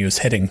injury when he was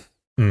hitting.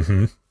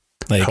 Mm-hmm.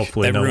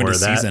 Hopefully that no ruined more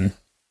his season.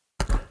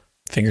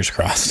 Fingers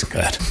crossed.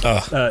 Good.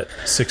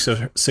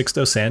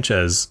 Sixto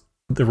Sanchez,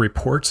 the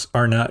reports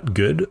are not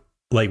good.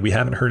 We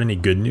haven't heard any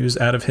good news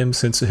out of him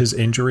since his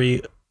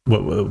injury.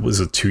 What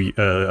was it,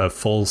 a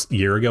full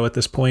year ago at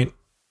this point?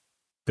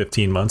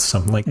 15 months,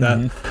 something like that.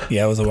 Mm-hmm.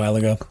 Yeah, it was a while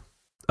ago.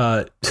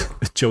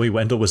 Joey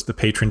Wendell was the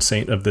patron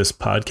saint of this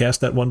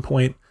podcast at one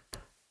point.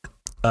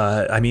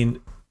 I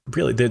mean,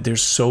 really,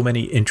 there's so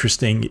many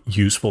interesting,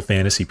 useful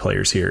fantasy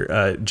players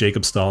here.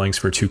 Jacob Stallings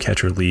for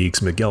 2-catcher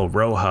leagues, Miguel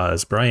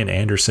Rojas, Brian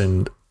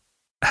Anderson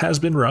has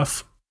been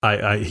rough.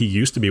 He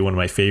used to be one of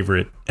my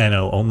favorite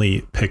NL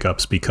only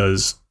pickups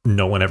because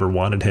no one ever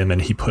wanted him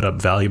and he put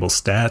up valuable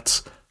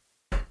stats.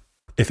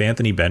 if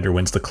Anthony Bender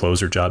wins the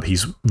closer job,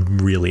 he's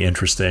really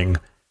interesting.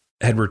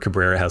 Edward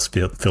Cabrera has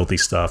filthy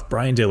stuff.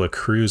 Brian De La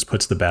Cruz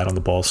puts the bat on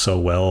the ball so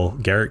well.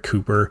 Garrett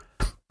Cooper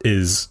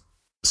is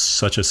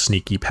such a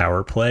sneaky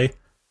power play.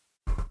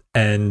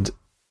 And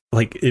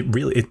like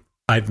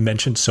I've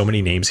mentioned so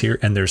many names here,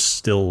 and there's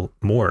still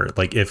more.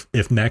 Like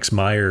if Max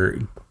Meyer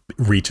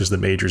reaches the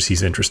majors,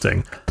 he's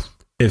interesting.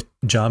 If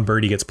John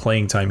Birdie gets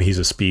playing time, he's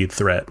a speed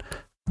threat.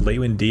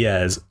 Lewin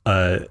Diaz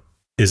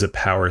is a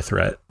power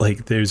threat.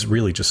 Like there's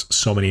really just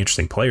so many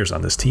interesting players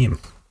on this team.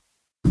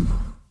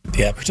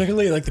 Yeah,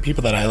 particularly like the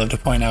people that I love to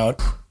point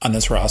out on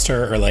this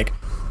roster are like,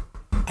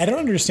 I don't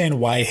understand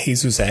why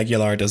Jesus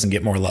Aguilar doesn't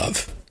get more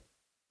love.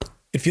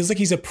 It feels like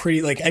he's a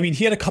pretty, like, I mean,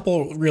 he had a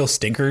couple real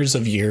stinkers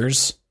of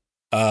years.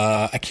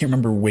 I can't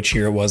remember which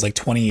year it was, like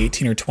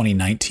 2018 or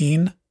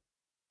 2019,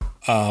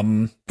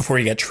 before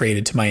he got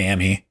traded to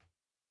Miami,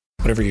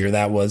 whatever year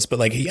that was. But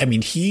like,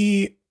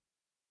 he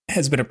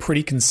has been a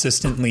pretty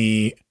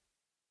consistently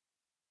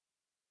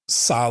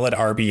solid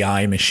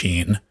RBI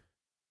machine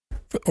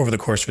over the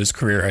course of his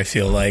career, I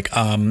feel like.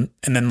 And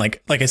then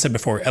like I said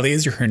before,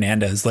 Eliezer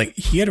Hernandez, like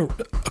he had a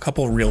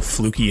couple real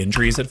fluky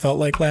injuries, it felt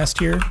like,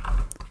 last year.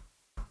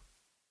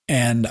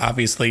 And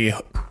obviously,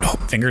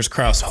 fingers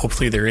crossed,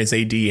 hopefully there is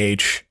a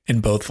DH in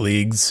both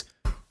leagues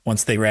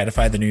once they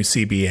ratify the new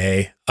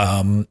CBA.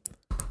 And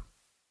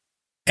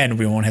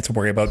we won't have to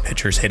worry about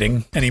pitchers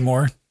hitting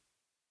anymore.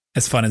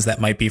 As fun as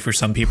that might be for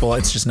some people,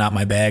 it's just not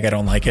my bag. I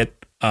don't like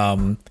it.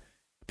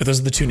 But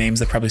those are the two names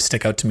that probably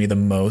stick out to me the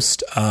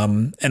most.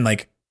 And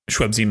like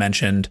Schwebzy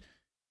mentioned,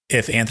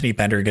 if Anthony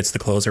Bender gets the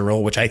closer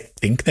role, which I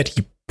think that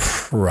he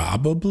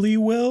probably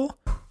will.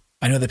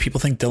 I know that people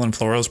think Dylan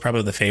Floro is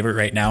probably the favorite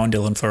right now, and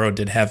Dylan Floro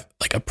did have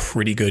like a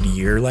pretty good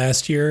year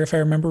last year, if I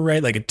remember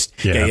right. Like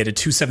he had a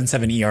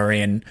 2.77 ERA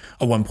and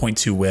a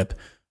 1.2 WHIP.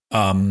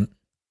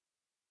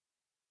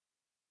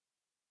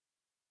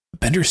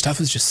 Bender's stuff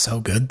is just so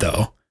good,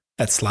 though.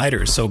 That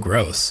slider is so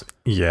gross.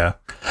 Yeah.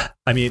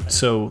 I mean,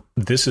 so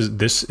this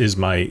is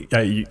my,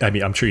 I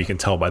mean, I'm sure you can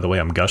tell by the way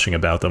I'm gushing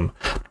about them.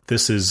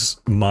 This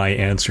is my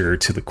answer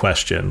to the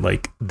question.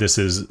 Like, this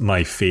is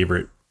my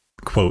favorite,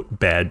 quote,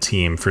 bad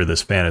team for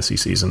this fantasy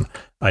season.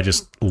 I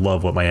just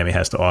love what Miami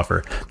has to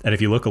offer. And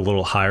if you look a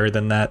little higher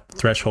than that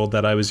threshold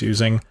that I was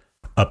using,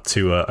 up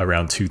to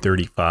around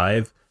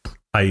 235,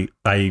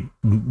 I'm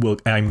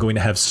going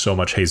to have so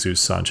much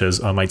Jesus Sanchez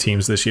on my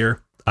teams this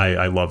year.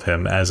 I love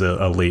him as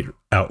a late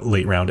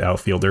round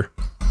outfielder.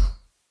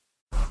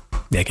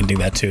 Yeah, I can do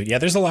that too. Yeah,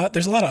 there's a lot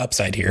of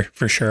upside here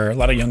for sure. A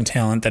lot of young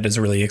talent that is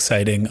really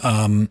exciting.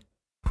 Man,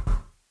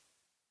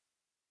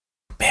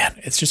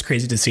 it's just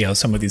crazy to see how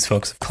some of these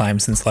folks have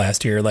climbed since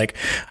last year. Like,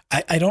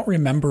 I don't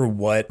remember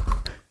what.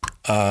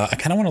 I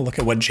kind of want to look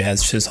at what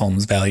Jazz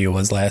Chisholm's value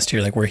was last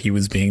year, like where he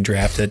was being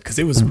drafted, because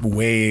it was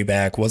way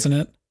back, wasn't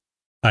it?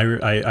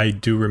 I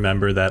do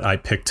remember that I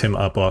picked him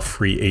up off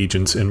free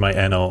agents in my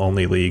NL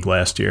only league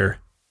last year.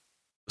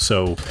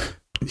 So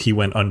he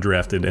went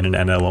undrafted in an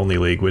NL only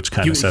league, which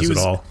kind of says it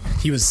all.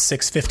 He was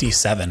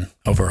 657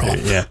 overall.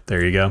 Yeah,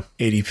 there you go.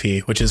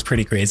 ADP, which is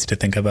pretty crazy to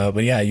think about.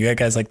 But yeah, you got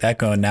guys like that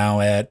going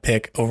now at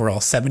pick overall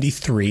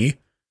 73,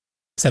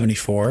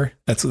 74.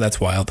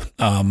 That's wild.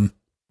 All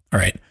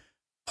right.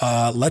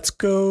 Let's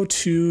go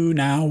to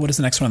now. What is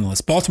the next one on the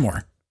list?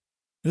 Baltimore.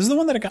 This is the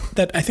one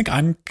that I think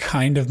I'm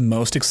kind of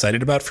most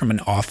excited about from an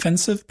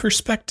offensive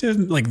perspective.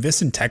 Like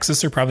this and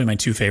Texas are probably my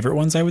two favorite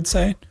ones, I would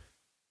say.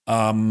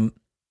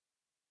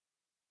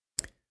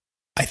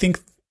 I think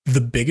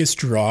the biggest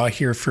draw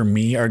here for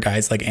me are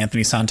guys like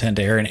Anthony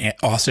Santander and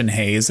Austin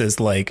Hayes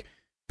as like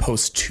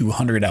post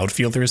 200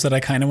 outfielders that I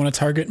kind of want to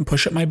target and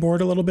push up my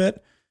board a little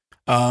bit.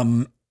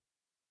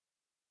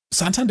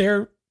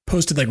 Santander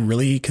posted like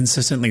really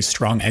consistently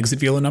strong exit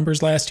velo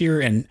numbers last year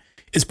and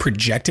is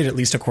projected, at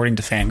least according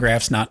to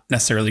Fangraphs, not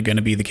necessarily going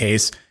to be the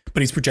case,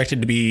 but he's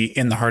projected to be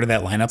in the heart of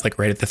that lineup, like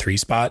right at the 3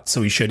 spot.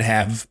 So he should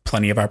have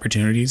plenty of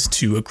opportunities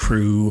to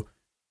accrue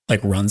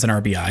like runs and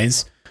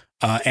RBIs.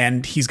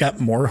 And he's got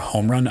more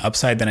home run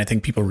upside than I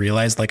think people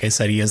realize. Like I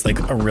said, he has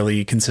like a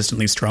really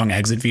consistently strong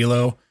exit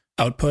velo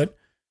output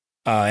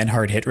and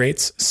hard hit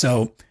rates.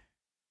 So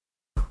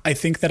I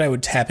think that I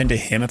would tap into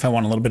him if I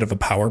want a little bit of a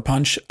power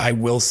punch. I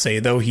will say,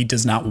 though, he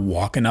does not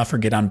walk enough or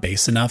get on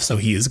base enough. So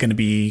he is going to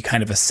be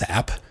kind of a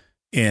sap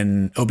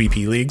in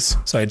OBP leagues.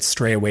 So I'd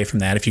stray away from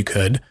that if you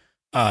could.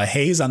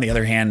 Hayes, on the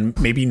other hand,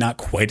 maybe not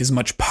quite as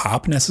much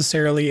pop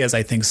necessarily as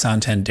I think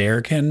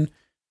Santander can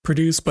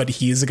produce, but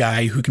he's a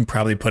guy who can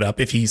probably put up,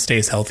 if he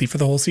stays healthy for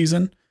the whole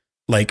season,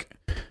 like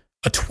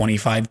a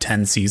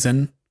 25-10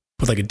 season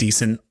with like a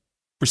decent,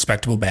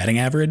 respectable batting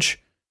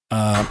average.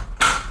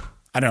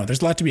 I don't know.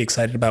 There's a lot to be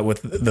excited about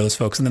with those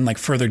folks. And then like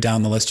further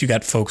down the list, you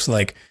got folks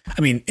like,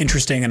 I mean,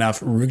 interesting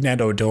enough,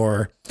 Rougned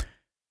Odor.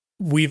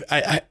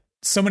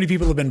 So many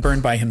people have been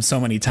burned by him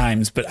so many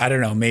times, but I don't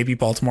know, maybe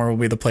Baltimore will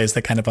be the place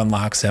that kind of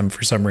unlocks him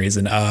for some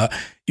reason.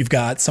 You've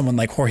got someone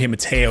like Jorge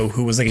Mateo,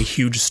 who was like a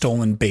huge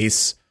stolen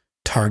base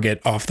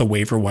target off the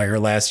waiver wire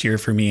last year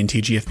for me in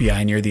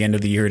TGFBI near the end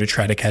of the year to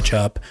try to catch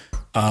up.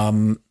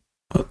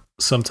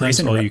 Sometimes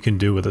all you can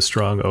do with a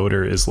strong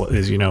odor is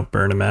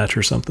burn a match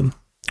or something.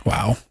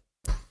 Wow.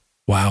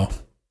 Are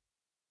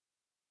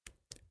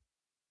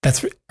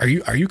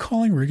you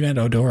calling Rougned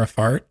Odor a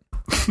fart?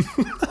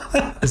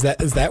 Is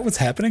that what's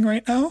happening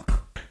right now?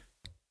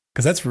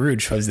 Because that's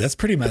rude, Fuzzy. That's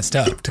pretty messed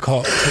up. To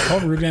call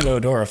Rougned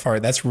Odor a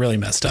fart, that's really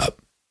messed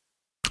up.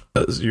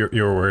 That's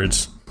your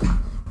words.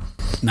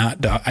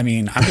 I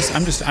mean,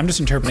 I'm just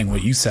interpreting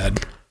what you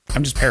said.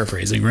 I'm just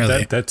paraphrasing,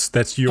 really.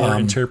 That's your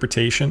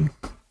interpretation.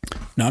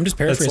 No, I'm just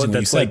paraphrasing what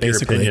you said. Like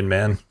basically, your opinion,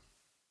 man.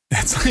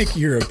 That's like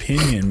your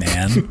opinion,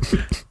 man.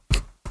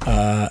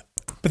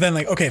 But then,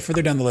 okay,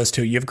 further down the list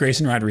too, you have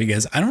Grayson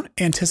Rodriguez. I don't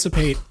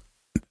anticipate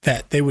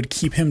that they would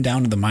keep him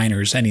down to the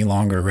minors any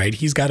longer, right?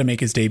 He's got to make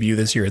his debut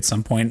this year at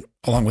some point,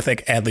 along with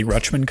Adley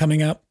Rutschman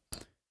coming up.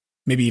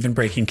 Maybe even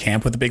breaking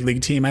camp with a big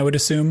league team, I would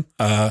assume.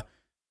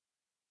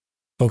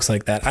 Folks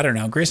like that. I don't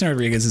know. Grayson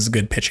Rodriguez is a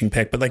good pitching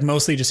pick, but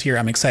mostly just here,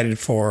 I'm excited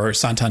for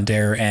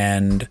Santander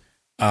and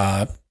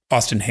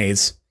Austin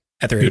Hayes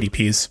at their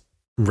ADPs.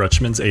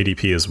 Rutschman's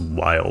ADP is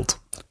wild.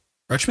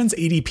 Rutschman's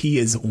ADP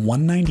is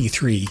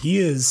 193. He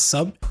is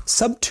sub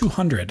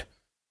 200,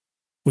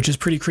 which is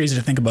pretty crazy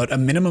to think about. A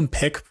minimum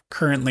pick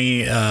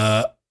currently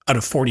out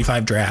of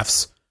 45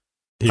 drafts.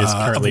 He is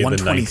currently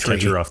the ninth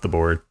catcher off the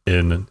board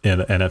in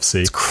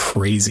NFC. It's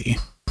crazy.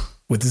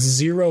 With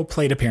 0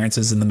 plate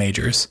appearances in the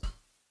majors.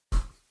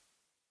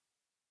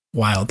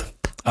 Wild.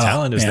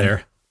 Talent is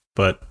there,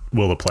 but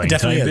will the playing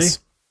time be?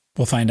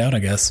 We'll find out, I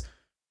guess.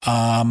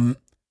 All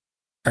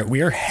right,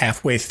 we are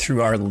halfway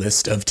through our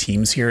list of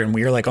teams here, and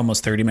we are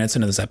almost 30 minutes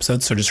into this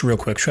episode. So just real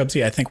quick,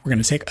 Shrubsy, I think we're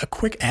going to take a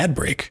quick ad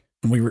break,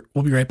 and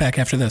we'll be right back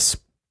after this.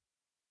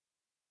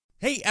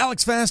 Hey,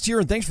 Alex Fast here,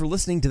 and thanks for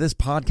listening to this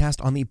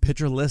podcast on the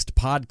Pitcher List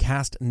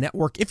Podcast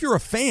Network. If you're a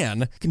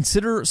fan,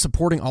 consider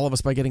supporting all of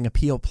us by getting a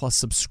PL Plus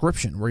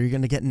subscription, where you're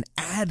going to get an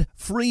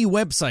ad-free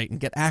website and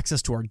get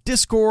access to our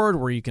Discord,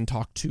 where you can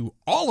talk to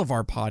all of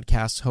our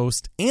podcast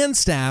hosts and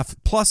staff.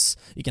 Plus,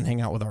 you can hang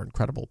out with our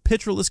incredible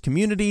Pitcher List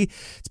community.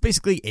 It's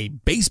basically a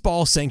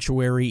baseball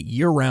sanctuary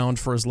year-round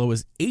for as low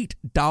as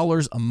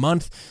 $8 a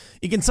month.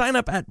 You can sign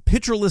up at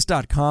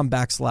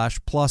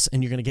pitcherlist.com/plus,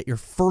 and you're going to get your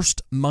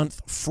first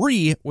month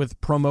free with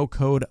promo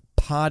code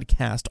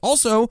podcast.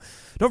 Also,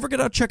 don't forget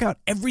to check out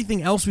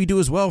everything else we do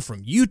as well,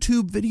 from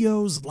YouTube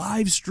videos,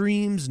 live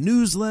streams,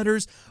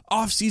 newsletters,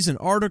 off-season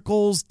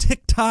articles,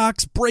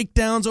 TikToks,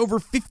 breakdowns, over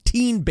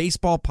 15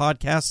 baseball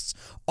podcasts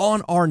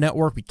on our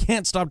network. We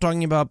can't stop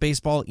talking about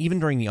baseball even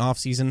during the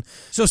off-season.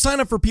 So sign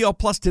up for PL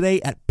Plus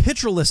today at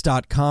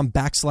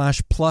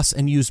pitcherlist.com/plus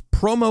and use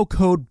promo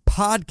code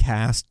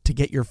podcast to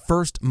get your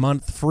first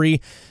month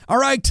free. All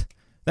right.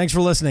 Thanks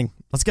for listening.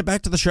 Let's get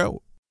back to the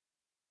show.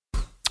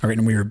 All right,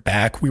 and we were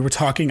back. We were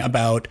talking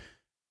about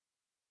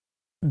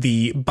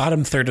the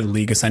bottom third of the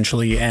league,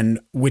 essentially, and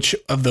which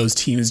of those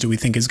teams do we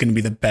think is going to be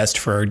the best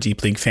for our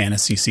deep league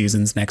fantasy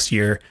seasons next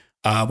year.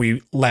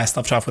 We last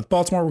left off with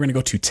Baltimore. We're going to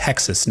go to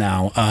Texas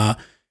now.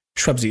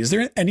 Shrubsy, is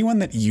there anyone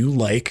that you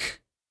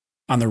like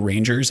on the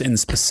Rangers in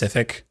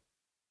specific?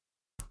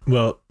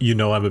 Well,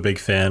 I'm a big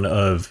fan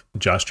of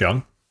Josh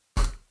Jung.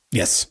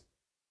 Yes.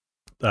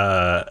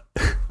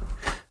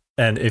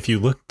 And if you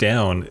look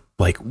down,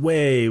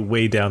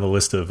 way down the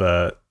list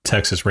of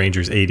Texas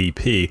Rangers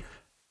ADP,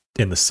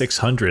 in the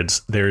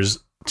 600s, there's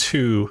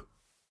 2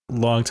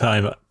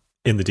 longtime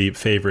in the deep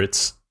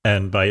favorites.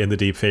 And by in the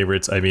deep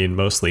favorites, I mean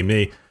mostly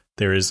me.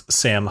 There is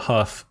Sam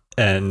Huff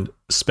and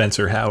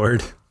Spencer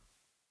Howard.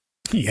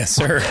 Yes,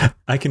 sir.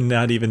 I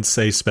cannot even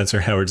say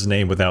Spencer Howard's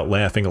name without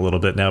laughing a little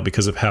bit now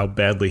because of how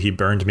badly he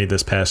burned me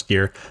this past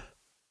year.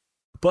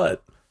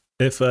 But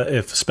if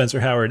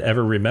Spencer Howard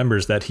ever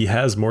remembers that he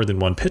has more than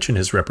one pitch in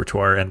his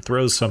repertoire and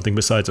throws something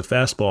besides a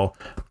fastball,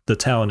 the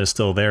talent is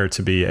still there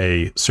to be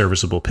a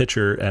serviceable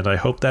pitcher, and I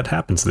hope that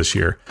happens this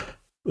year.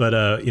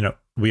 But,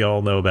 we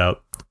all know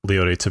about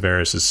Leody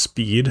Taveras'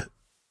 speed.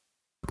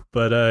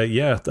 But,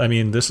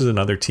 this is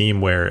another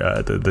team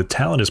where the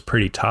talent is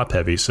pretty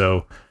top-heavy.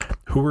 So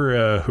who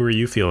are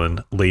you feeling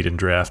late in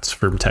drafts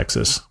from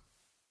Texas?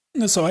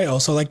 So I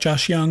also like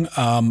Josh Jung.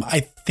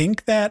 I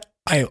think that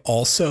I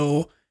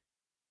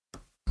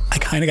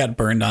kind of got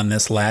burned on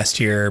this last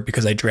year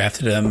because I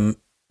drafted him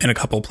in a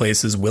couple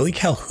places. Willie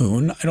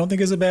Calhoun, I don't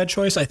think is a bad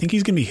choice. I think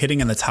he's going to be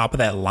hitting in the top of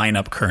that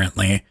lineup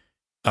currently,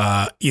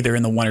 either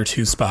in the 1 or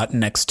 2 spot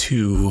next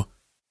to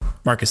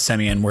Marcus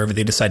Semien, wherever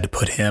they decide to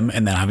put him.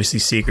 And then obviously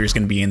Seager is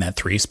going to be in that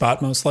 3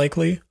 spot most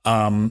likely.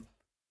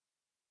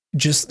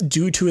 Just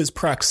due to his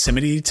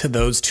proximity to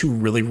those 2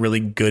 really, really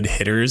good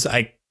hitters,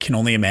 I can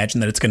only imagine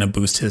that it's going to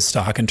boost his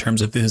stock in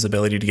terms of his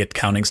ability to get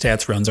counting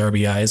stats, runs,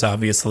 RBIs,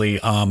 obviously.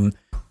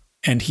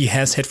 And he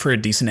has hit for a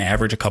decent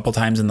average a couple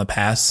times in the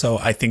past, so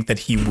I think that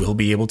he will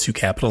be able to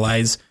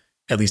capitalize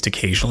at least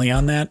occasionally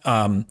on that.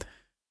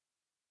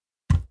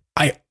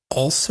 I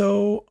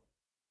also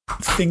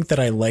think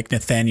that I like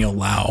Nathaniel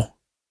Lau.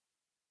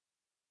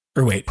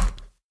 Or wait.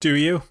 Do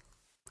you?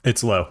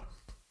 It's Lowe.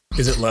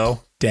 Is it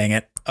Lowe? Dang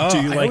it. Oh,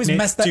 do you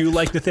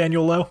like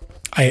Nathaniel Lowe?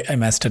 I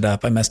messed it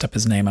up. I messed up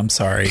his name. I'm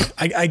sorry.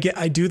 I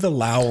do the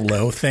Lau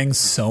Lowe thing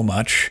so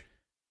much.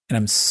 and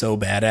I'm so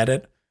bad at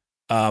it.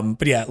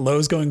 But yeah,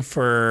 Lowe's going at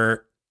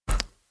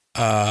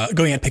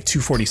pick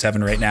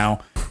 247 right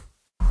now,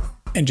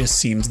 and just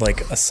seems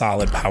like a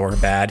solid power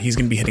bat. He's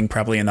going to be hitting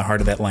probably in the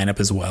heart of that lineup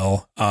as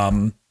well.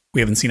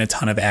 We haven't seen a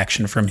ton of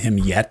action from him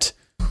yet,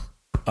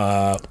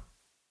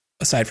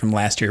 aside from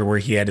last year where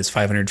he had his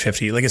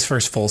 550, like his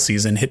first full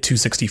season, hit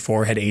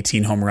 264, had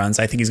 18 home runs.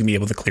 I think he's going to be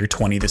able to clear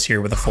 20 this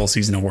year with a full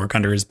season of work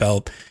under his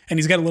belt. And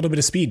he's got a little bit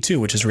of speed too,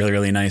 which is really,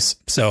 really nice.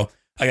 So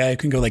a guy who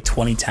can go like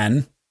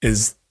 2010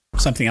 is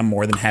something I'm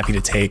more than happy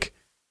to take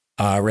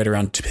right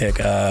around to pick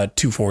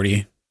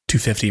 240,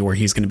 250 where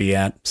he's going to be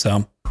at.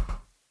 So,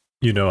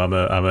 I'm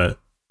a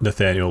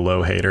Nathaniel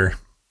Lowe hater.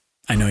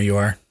 I know you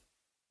are.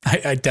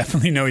 I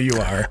definitely know you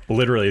are.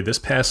 Literally, this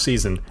past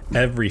season,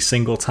 every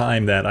single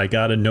time that I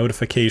got a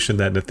notification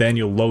that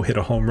Nathaniel Lowe hit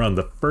a home run,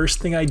 the first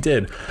thing I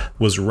did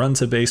was run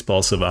to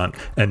Baseball Savant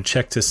and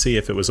check to see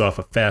if it was off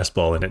a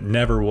fastball, and it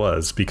never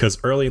was, because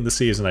early in the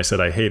season I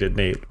said I hated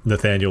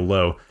Nathaniel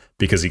Lowe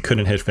because he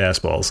couldn't hit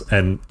fastballs,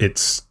 and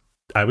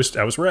I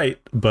was right,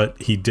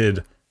 but he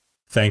did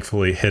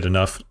thankfully hit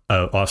enough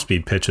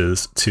off-speed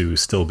pitches to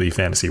still be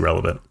fantasy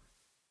relevant.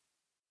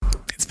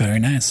 It's very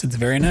nice. It's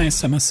very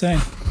nice, I must say.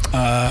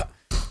 Yeah,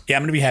 I'm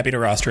going to be happy to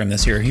roster him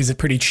this year. He's a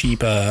pretty cheap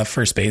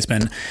first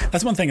baseman.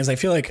 That's one thing is I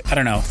feel like, I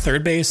don't know,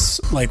 third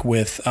base, like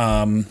with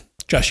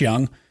Josh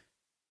Young,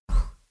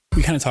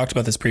 we kind of talked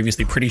about this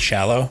previously, pretty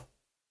shallow.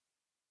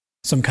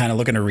 So I'm kind of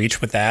looking to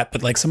reach with that.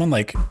 But like someone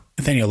like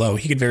Nathaniel Lowe,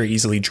 he could very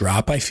easily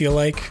drop, I feel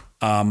like,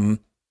 and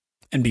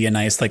be a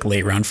nice like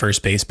late round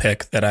first base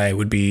pick that I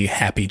would be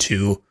happy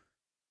to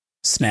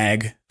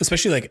snag,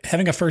 especially like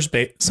having a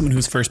someone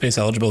who's first base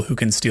eligible who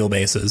can steal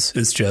bases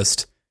is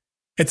just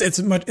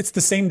it's the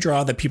same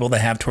draw that people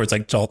that have towards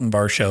like Dalton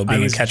Varsho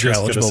being a catcher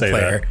eligible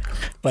player.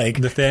 Like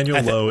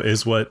Nathaniel Lowe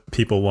is what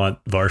people want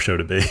Varsho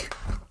to be.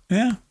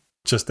 Yeah,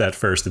 just that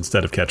first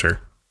instead of catcher.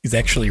 He's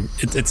actually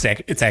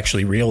it's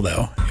actually real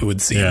though. It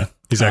would seem. Yeah,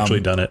 he's actually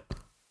done it.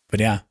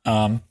 But yeah,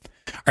 all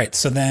right.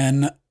 So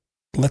then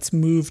let's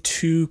move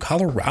to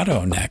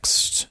Colorado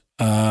next.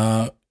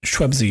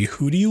 Schwebzy,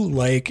 who do you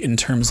like in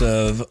terms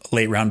of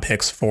late round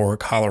picks for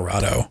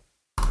Colorado?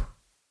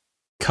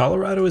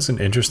 Colorado is an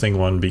interesting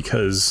one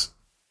because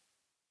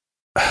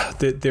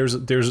there's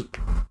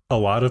a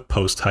lot of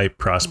post-hype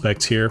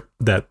prospects here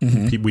that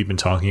we've been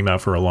talking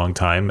about for a long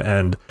time,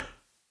 and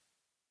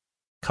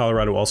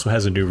Colorado also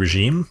has a new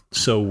regime,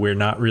 so we're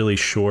not really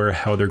sure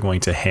how they're going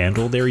to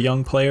handle their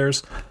young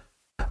players.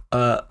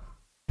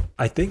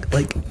 I think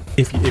like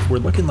if we're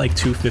looking like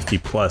 250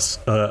 plus,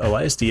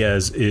 Elias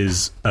Diaz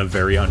is a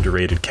very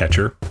underrated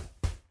catcher.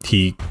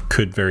 He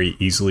could very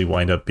easily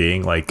wind up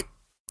being like,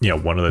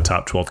 one of the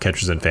top 12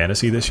 catchers in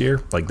fantasy this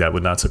year. Like that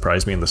would not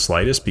surprise me in the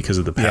slightest because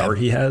of the power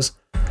he has.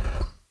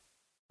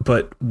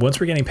 But once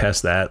we're getting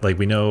past that, like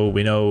we know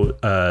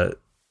Raimel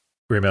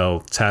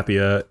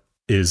Tapia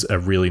is a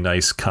really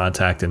nice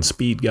contact and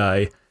speed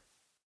guy.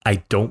 I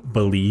don't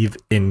believe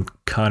in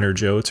Connor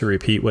Joe to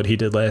repeat what he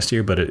did last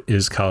year, but it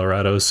is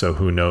Colorado, so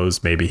who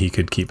knows? Maybe he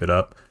could keep it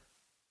up.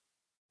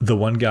 The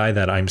one guy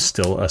that I'm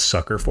still a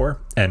sucker for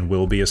and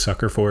will be a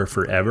sucker for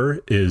forever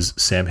is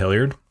Sam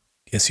Hilliard.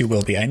 Yes, you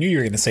will be. I knew you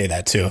were going to say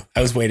that too.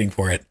 I was waiting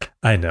for it.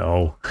 I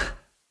know.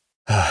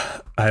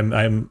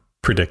 I'm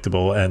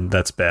predictable, and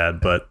that's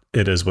bad, but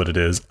it is what it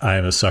is. I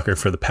am a sucker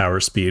for the power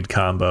speed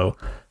combo.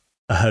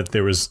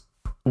 There was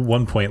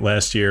one point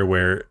last year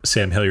where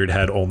Sam Hilliard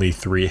had only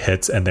 3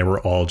 hits and they were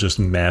all just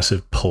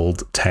massive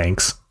pulled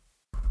tanks,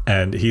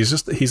 and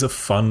he's a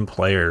fun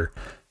player,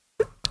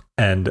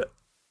 and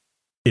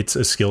it's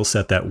a skill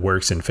set that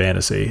works in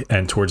fantasy.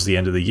 And towards the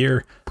end of the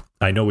year,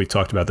 I know I've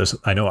talked about this in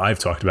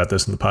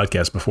the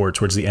podcast before,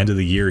 towards the end of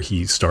the year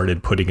he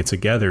started putting it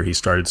together, he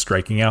started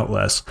striking out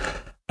less,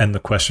 and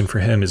the question for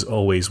him is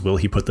always, will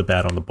he put the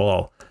bat on the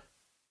ball?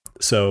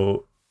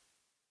 So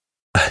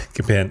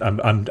man,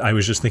 I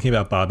was just thinking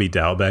about Bobby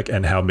Dalbec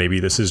and how maybe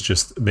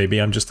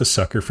I'm just a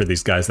sucker for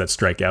these guys that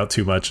strike out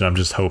too much, and I'm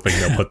just hoping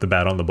they'll put the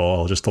bat on the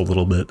ball just a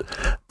little bit.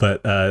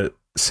 But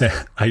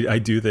I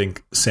do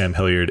think Sam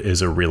Hilliard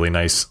is a really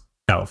nice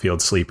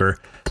outfield sleeper,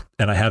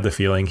 and I have the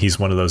feeling he's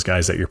one of those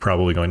guys that you're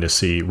probably going to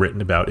see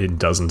written about in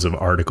dozens of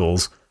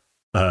articles,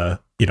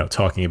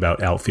 talking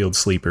about outfield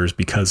sleepers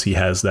because he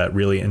has that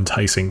really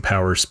enticing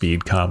power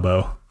speed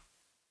combo.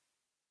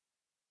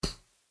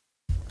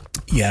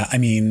 Yeah, I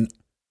mean,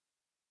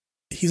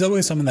 he's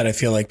always someone that I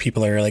feel like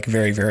people are like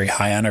very, very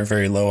high on or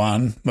very low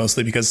on,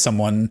 mostly because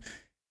someone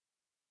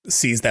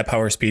sees that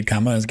power speed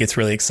combo and gets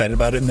really excited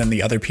about it. And then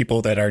the other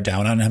people that are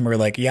down on him are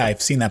like, yeah,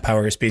 I've seen that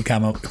power speed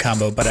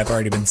combo, but I've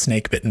already been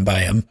snake bitten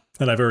by him.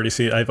 And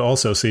I've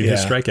also seen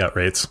his strikeout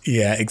rates.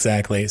 Yeah,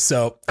 exactly.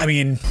 So, I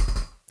mean,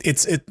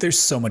 there's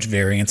so much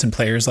variance in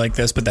players like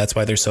this, but that's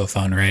why they're so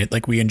fun, right?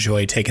 Like we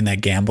enjoy taking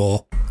that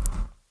gamble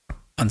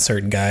on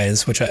certain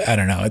guys, which I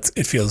don't know.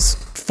 It feels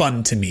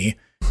fun to me.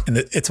 And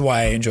it's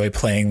why I enjoy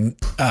playing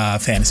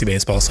fantasy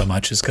baseball so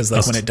much, is because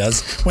like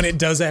when it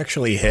does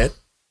actually hit,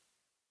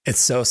 it's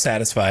so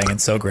satisfying and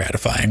so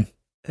gratifying.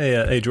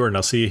 Hey, Jordan,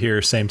 I'll see you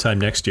here same time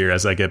next year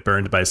as I get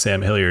burned by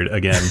Sam Hilliard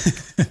again.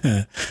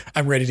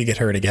 I'm ready to get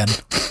hurt again,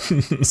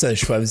 says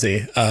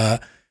Schwebzy.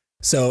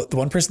 So the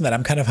one person that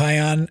I'm kind of high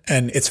on,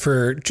 and it's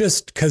for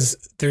just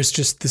because there's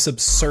just this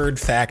absurd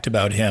fact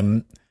about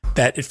him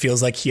that it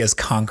feels like he has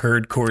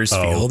conquered Coors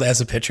Field as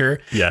a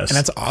pitcher. Yes. And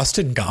that's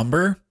Austin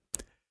Gomber.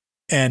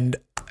 And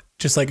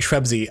just like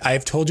Schwebzy,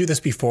 I've told you this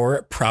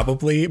before,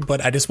 probably,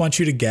 but I just want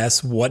you to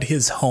guess what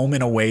his home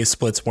and away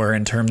splits were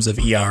in terms of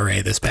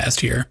ERA this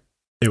past year.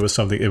 It was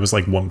like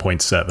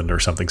 1.7 or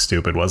something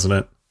stupid, wasn't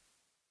it?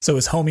 So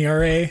his home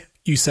ERA,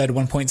 you said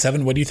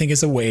 1.7. What do you think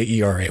his away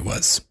ERA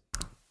was?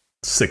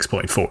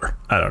 6.4.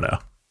 I don't know.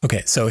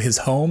 Okay, so his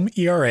home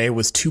ERA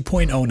was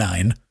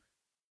 2.09.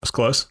 That's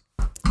close.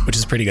 Which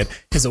is pretty good.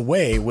 His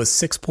away was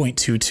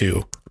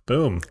 6.22.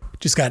 Boom.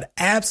 Just got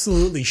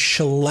absolutely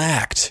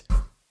shellacked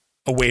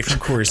away from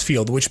Coors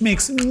Field, which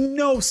makes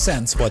no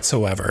sense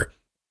whatsoever.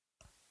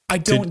 I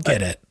don't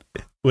get it.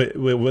 Wait,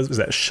 was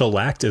that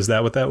shellacked? Is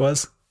that what that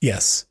was?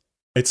 Yes.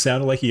 It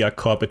sounded like he got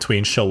caught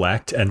between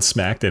shellacked and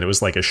smacked, and it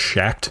was like a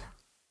shacked.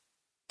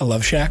 A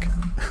love shack?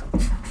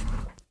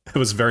 It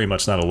was very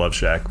much not a love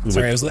shack.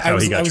 Sorry,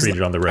 he got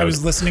treated on the road. I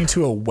was listening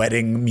to a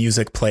wedding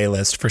music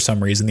playlist for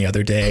some reason the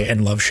other day,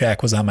 and Love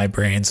Shack was on my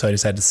brain, so I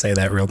just had to say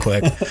that real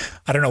quick.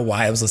 I don't know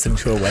why I was listening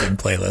to a wedding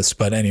playlist,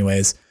 but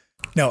anyways.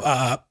 No,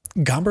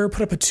 Gomber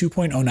put up a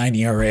 2.09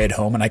 ERA at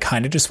home, and I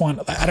kind of just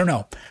I don't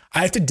know.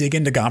 I have to dig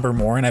into Gomber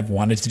more, and I've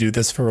wanted to do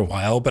this for a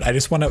while, but I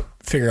just want to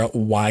figure out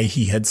why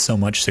he had so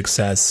much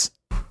success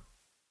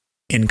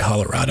in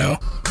Colorado,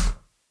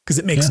 because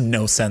it makes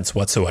no sense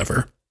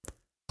whatsoever.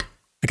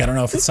 Like, I don't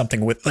know if it's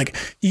something with, like,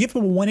 you give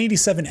him a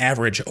 187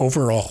 average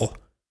overall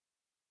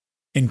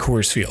in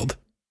Coors Field.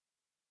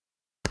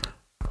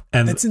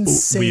 And that's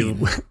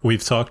insane.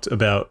 We've talked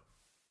about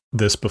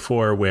this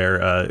before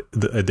where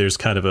there's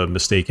kind of a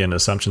mistaken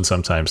assumption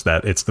sometimes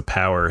that it's the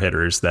power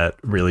hitters that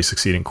really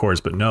succeed in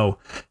Coors, but no,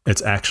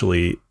 it's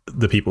actually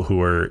the people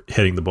who are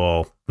hitting the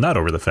ball not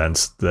over the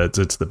fence.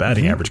 It's the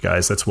batting average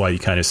guys. That's why you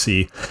kind of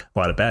see a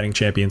lot of batting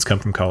champions come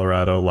from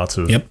Colorado, lots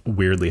of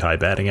weirdly high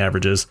batting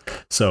averages.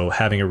 So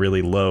having a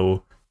really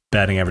low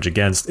batting average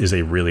against is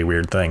a really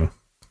weird thing.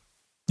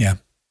 Yeah.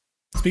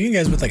 Speaking of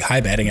guys with like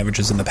high batting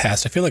averages in the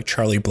past, I feel like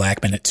Charlie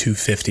Blackmon at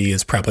 250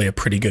 is probably a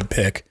pretty good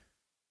pick.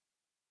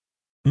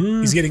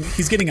 He's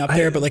getting up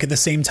there, but like at the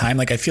same time,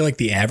 like I feel like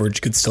the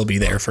average could still be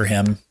there for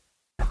him.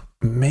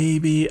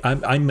 Maybe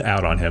I'm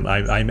out on him.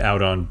 I'm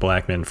out on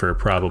Blackmon for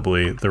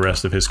probably the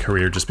rest of his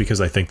career, just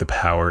because I think the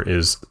power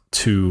is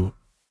too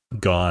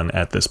gone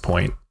at this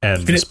point,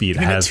 and the speed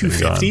has been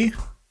gone.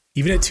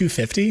 Even at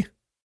 250,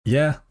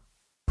 yeah.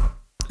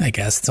 I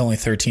guess it's only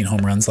 13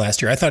 home runs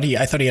last year. I thought he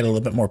had a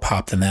little bit more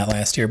pop than that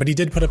last year, but he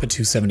did put up a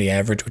 270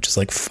 average, which is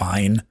like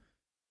fine.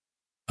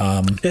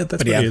 Yeah, that's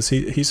what he is.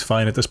 He's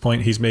fine at this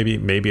point. He's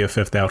maybe a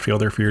fifth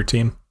outfielder for your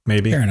team.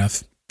 Maybe. Fair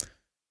enough.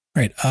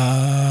 Right.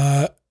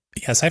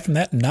 Yeah, aside from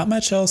that, not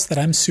much else that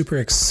I'm super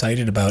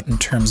excited about in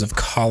terms of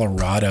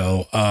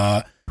Colorado.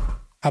 How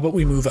about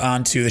we move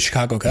on to the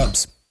Chicago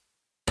Cubs?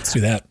 Let's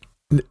do that.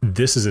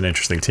 This is an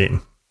interesting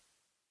team.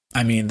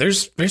 I mean,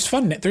 there's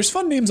fun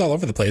names all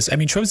over the place. I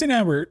mean,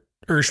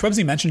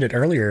 Schwebzy mentioned it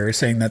earlier,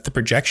 saying that the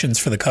projections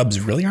for the Cubs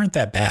really aren't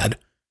that bad.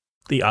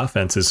 The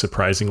offense is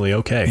surprisingly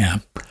okay. Yeah.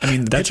 I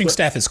mean, the pitching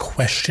staff is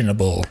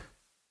questionable.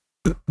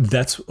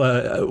 That's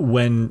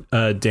when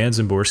Dan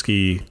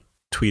Szymborski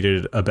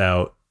tweeted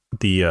about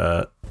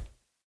the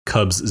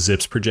Cubs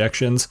Zips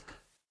projections.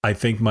 I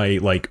think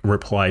my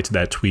reply to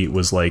that tweet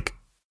was like,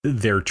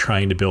 they're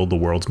trying to build the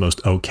world's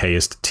most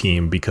okayest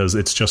team, because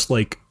it's just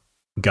like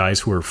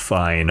guys who are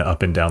fine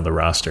up and down the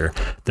roster.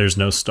 There's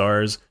no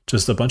stars,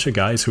 just a bunch of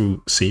guys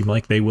who seem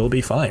like they will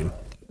be fine.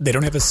 They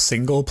don't have a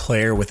single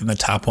player within the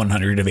top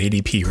 100 of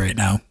ADP right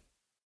now.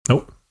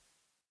 Nope.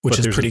 Which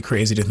is pretty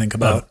crazy to think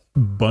about. A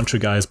bunch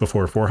of guys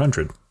before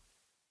 400.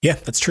 Yeah,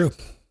 that's true.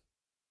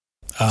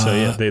 So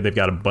yeah, they've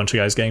got a bunch of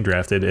guys getting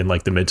drafted in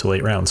like the mid to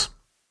late rounds.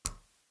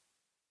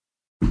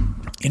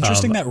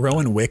 Interesting that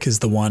Rowan Wick is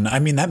the one. I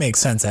mean, that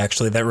makes sense,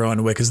 actually, that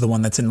Rowan Wick is the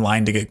one that's in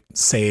line to get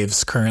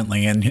saves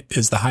currently and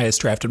is the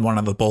highest drafted one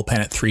on the bullpen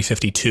at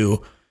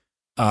 352.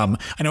 I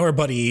know our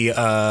buddy,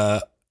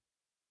 the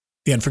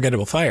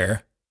Unforgettable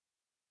Fire,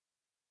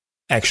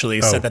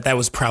 actually said that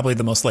was probably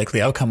the most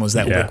likely outcome, was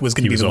that Wick was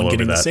going to be the one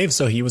getting the save.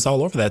 So he was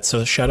all over that.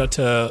 So shout out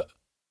to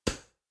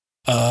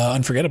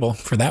Unforgettable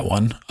for that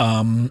one.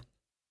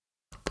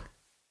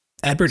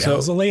 Adbert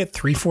Alzolay at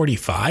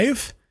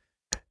 345.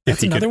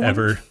 That's another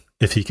one.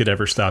 If he could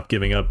ever stop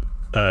giving up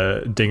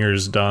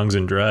dingers, dongs,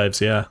 and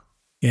drives, yeah.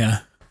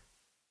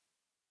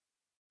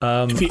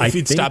 If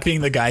he'd stop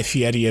being the Guy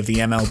Fieri of the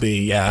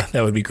MLB, yeah,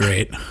 that would be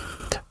great.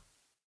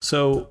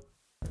 So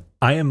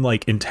I am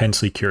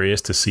intensely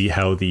curious to see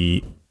how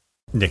the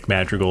Nick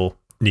Madrigal,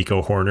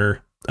 Nico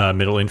Horner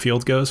middle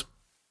infield goes.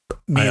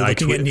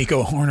 Looking at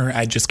Nico Horner,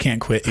 I just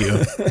can't quit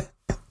you.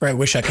 Or I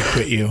wish I could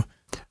quit you.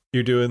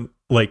 You're doing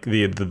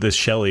the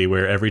Shelley,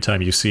 where every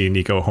time you see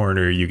Nico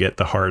Horner, you get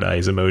the hard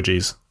eyes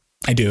emojis.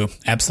 I do,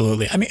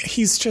 absolutely. I mean,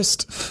 he's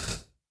just...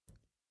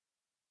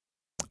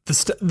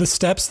 the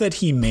steps that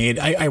he made,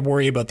 I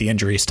worry about the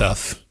injury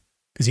stuff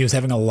because he was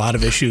having a lot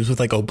of issues with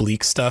like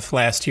oblique stuff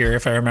last year,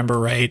 if I remember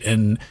right,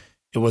 and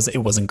it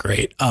wasn't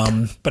great.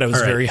 But I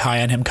was very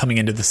high on him coming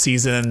into the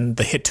season.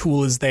 The hit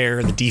tool is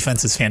there. The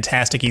defense is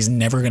fantastic. He's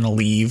never going to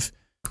leave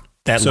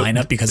that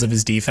lineup because of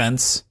his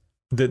defense.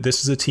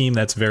 This is a team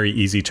that's very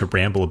easy to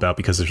ramble about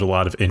because there's a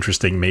lot of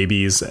interesting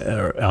maybes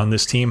on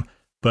this team.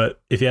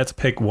 But if you had to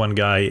pick one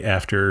guy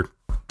after,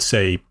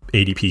 say,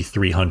 ADP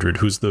 300,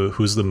 who's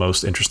the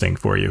most interesting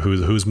for you?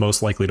 Who's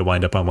most likely to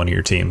wind up on one of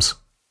your teams?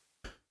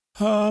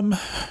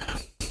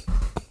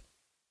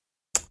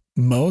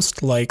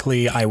 Most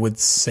likely, I would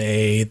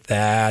say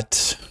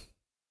that.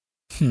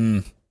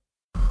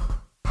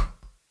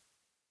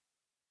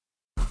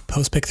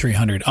 Post pick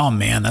 300. Oh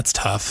man, that's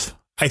tough.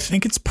 I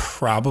think it's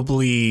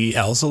probably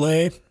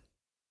Elzalay.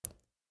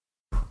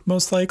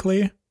 Most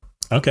likely.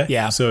 Okay.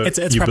 Yeah. So it's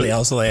probably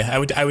Elzalay.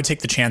 I would take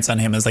the chance on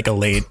him as like a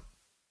late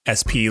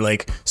SP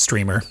like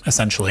streamer,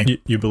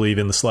 essentially. You believe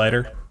in the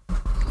slider?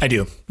 I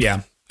do.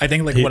 Yeah. I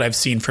think like what I've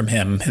seen from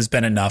him has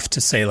been enough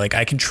to say like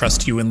I can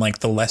trust you in like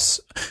the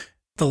less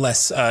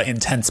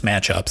intense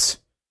matchups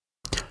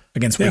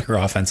against weaker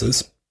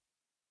offenses.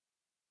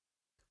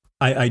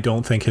 I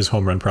don't think his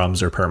home run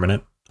problems are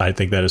permanent. I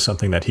think that is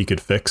something that he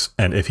could fix,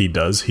 and if he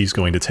does, he's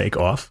going to take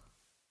off.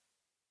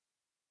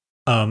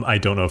 I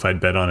don't know if I'd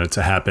bet on it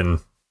to happen,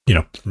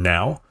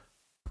 now,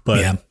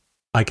 but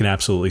I can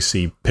absolutely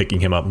see picking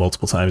him up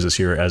multiple times this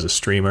year as a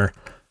streamer.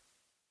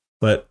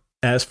 But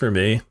as for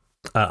me,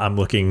 I'm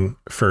looking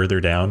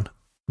further down.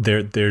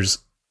 There's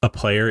a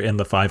player in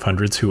the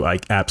 500s who I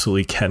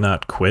absolutely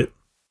cannot quit.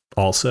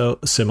 Also,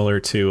 similar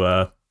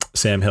to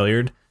Sam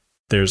Hilliard,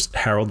 there's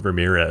Harold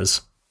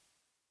Ramirez.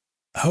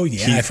 Oh,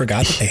 yeah. I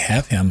forgot that they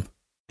have him.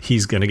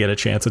 He's going to get a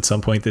chance at some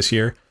point this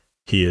year.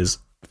 He is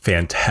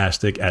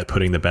fantastic at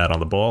putting the bat on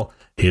the ball.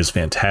 He is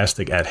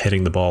fantastic at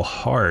hitting the ball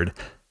hard.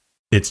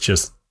 It's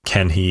just,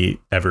 can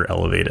he ever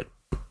elevate it?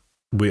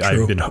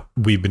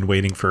 We've been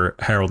waiting for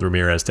Harold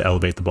Ramirez to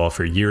elevate the ball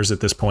for years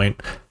at this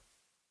point.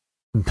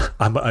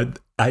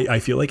 I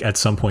feel like at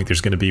some point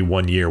there's going to be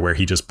 1 year where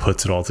he just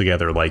puts it all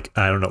together. Like,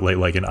 I don't know,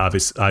 like an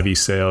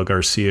Avisail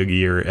Garcia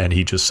year, and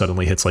he just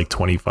suddenly hits like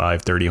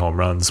 25, 30 home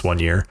runs 1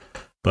 year.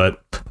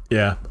 But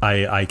yeah,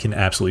 I can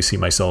absolutely see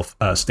myself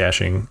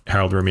stashing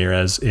Harold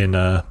Ramirez in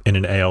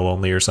an AL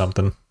only or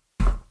something.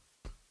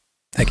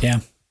 Heck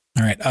yeah.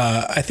 All right.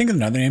 I think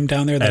another name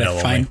down there that NL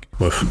I find.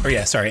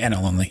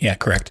 NL only. Yeah,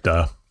 correct.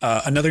 Duh.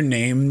 Another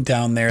name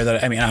down there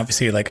that, I mean,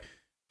 obviously, like,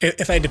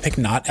 if I had to pick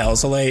not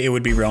Elzalay, it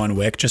would be Rowan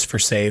Wick just for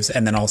saves,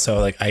 and then also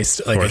like I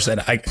said,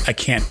 I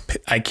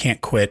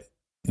can't quit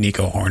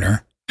Nico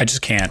Horner. I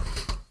just can't,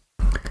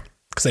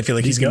 because I feel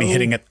like he's gonna be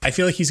hitting it. I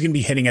feel like he's gonna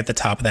be hitting at the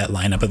top of that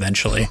lineup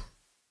eventually.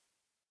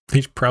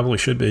 He probably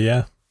should be,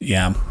 yeah.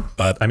 Yeah,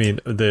 but I mean,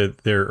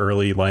 their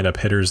early lineup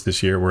hitters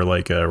this year were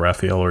like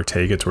Rafael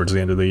Ortega towards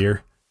the end of the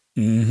year.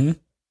 Mm-hmm.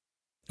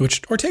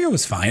 Which Ortega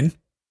was fine.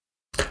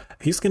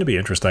 He's gonna be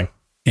interesting.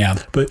 Yeah,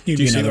 but do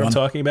you see what I'm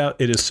talking about?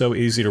 It is so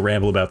easy to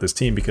ramble about this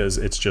team because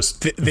it's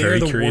just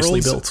very curiously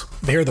built.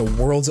 They're the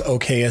world's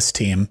okayest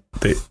team.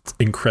 They're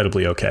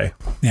incredibly okay.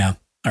 Yeah.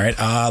 All right.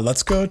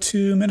 Let's go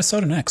to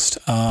Minnesota next.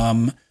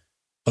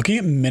 Looking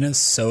at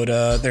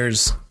Minnesota,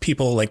 there's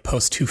people like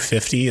post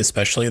 250,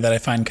 especially, that I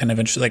find kind of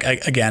interesting. Like,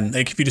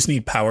 if you just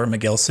need power,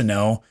 Miguel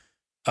Sano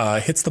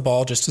hits the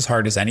ball just as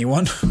hard as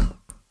anyone.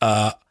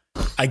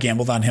 I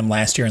gambled on him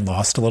last year and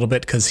lost a little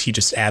bit because he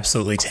just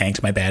absolutely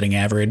tanked my batting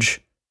average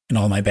in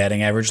all my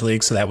batting average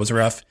leagues, so that was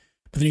rough.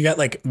 But then you got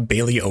like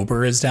Bailey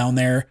Ober is down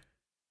there,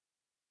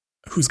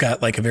 who's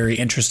got like a very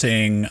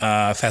interesting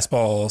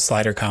fastball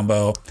slider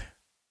combo.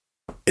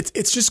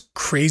 It's just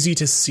crazy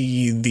to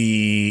see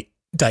the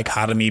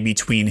dichotomy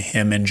between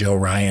him and Joe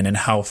Ryan and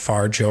how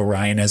far Joe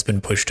Ryan has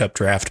been pushed up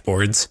draft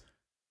boards.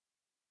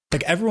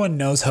 Like, everyone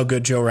knows how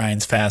good Joe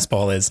Ryan's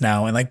fastball is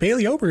now, and like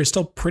Bailey Ober is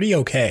still pretty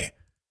okay.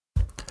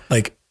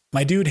 Like,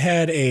 my dude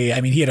had he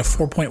had a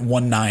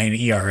 4.19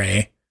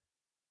 ERA.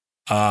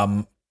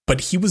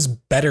 But he was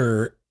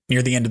better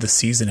near the end of the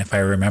season, if I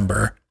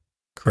remember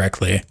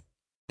correctly.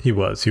 He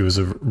was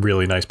a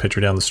really nice pitcher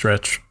down the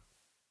stretch.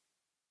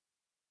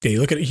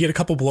 Yeah, he had a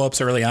couple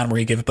blowups early on where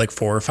he gave up like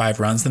 4 or 5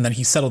 runs, and then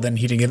he settled in.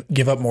 He didn't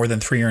give up more than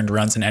 3 earned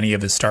runs in any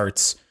of his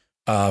starts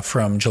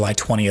from July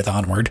 20th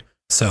onward.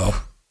 So,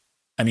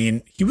 I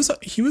mean, he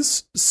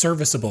was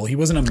serviceable. He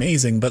wasn't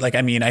amazing, but like,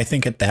 I mean, I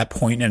think at that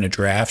point in a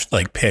draft,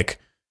 like pick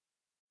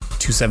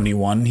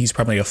 271, he's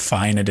probably a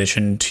fine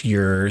addition to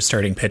your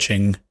starting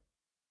pitching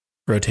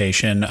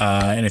rotation.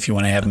 And if you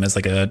want to have him as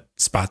like a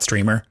spot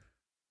streamer,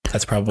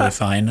 that's probably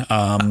fine.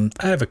 I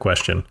have a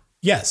question.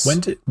 Yes.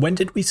 When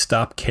did we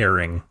stop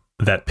caring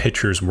that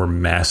pitchers were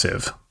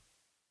massive?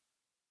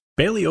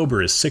 Bailey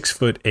Ober is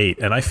 6'8",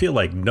 and I feel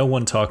like no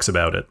one talks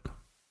about it.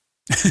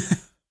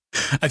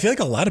 I feel like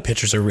a lot of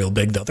pitchers are real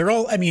big, though. They're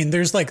all, I mean,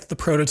 there's like the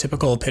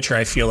prototypical pitcher,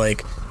 I feel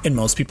like in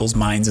most people's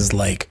minds, is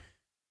like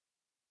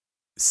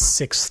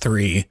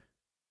 6'3",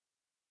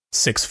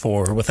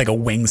 6'4", with like a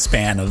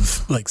wingspan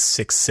of like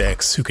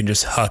 6'6", who can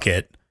just huck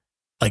it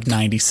like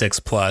 96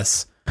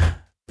 plus.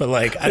 But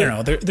like, I don't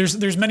know.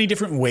 There's many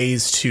different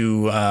ways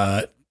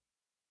to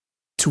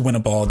win a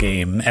ball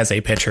game as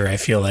a pitcher. I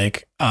feel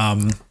like,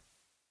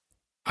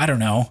 I don't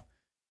know.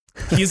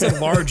 He's a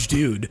large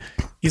dude.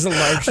 He's a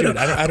large dude.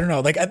 I don't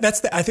know. Like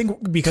I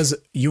think because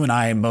you and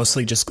I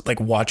mostly just like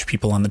watch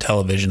people on the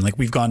television. Like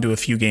we've gone to a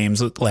few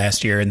games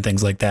last year and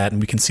things like that, and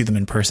we can see them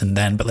in person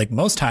then. But like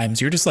most times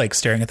you're just like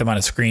staring at them on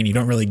a screen. You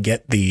don't really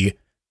get the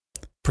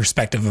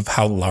perspective of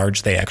how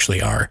large they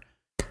actually are.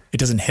 It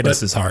doesn't hit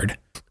us as hard.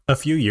 A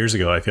few years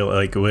ago, I feel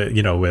like, when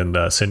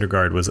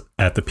Syndergaard was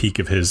at the peak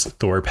of his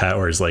Thor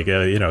powers, like,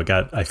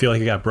 I feel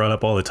like it got brought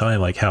up all the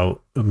time, like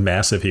how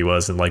massive he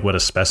was and like what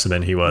a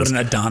specimen he was. What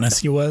an Adonis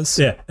he was.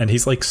 Yeah. And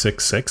he's like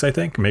 6'6", I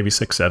think, maybe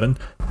 6'7".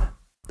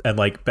 And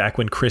like back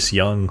when Chris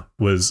Young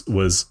was,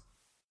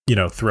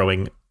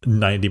 throwing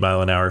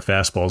 90-mile-an-hour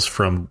fastballs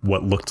from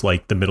what looked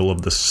like the middle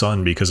of the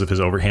sun because of his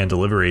overhand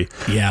delivery.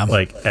 Yeah.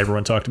 Like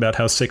everyone talked about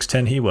how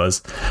 6'10" he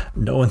was.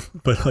 No one,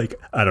 but like,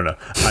 I don't know.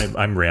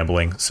 I'm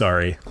rambling.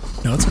 Sorry.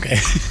 No, it's okay.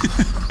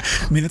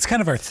 I mean, it's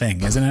kind of our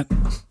thing, isn't it?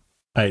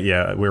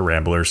 Yeah, we're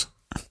ramblers.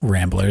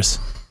 Ramblers.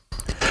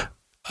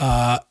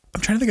 I'm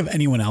trying to think of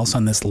anyone else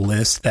on this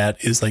list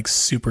that is like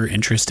super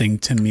interesting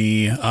to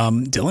me.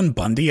 Dylan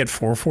Bundy at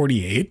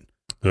 448.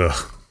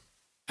 Ugh.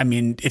 I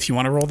mean, if you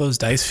want to roll those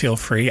dice, feel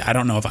free. I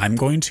don't know if I'm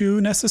going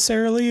to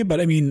necessarily, but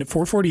I mean,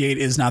 448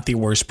 is not the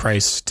worst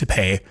price to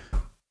pay.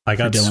 I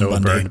got so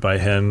Bundy. burned by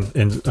him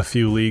in a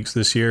few leagues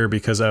this year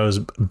because I was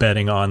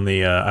betting on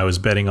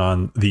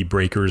the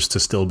breakers to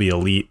still be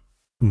elite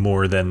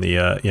more than the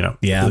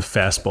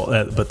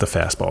fastball. But the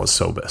fastball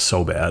is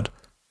so bad.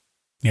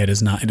 Yeah, it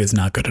is not. It is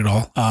not good at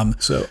all.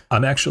 So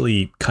I'm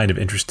actually kind of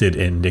interested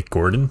in Nick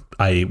Gordon.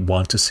 I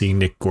want to see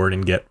Nick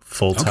Gordon get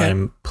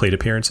full-time plate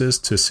appearances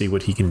to see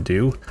what he can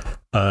do.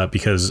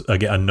 Because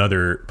again,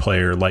 another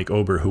player like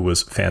Ober who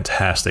was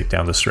fantastic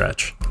down the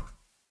stretch.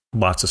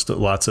 Lots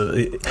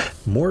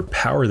of more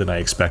power than I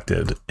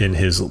expected in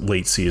his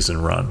late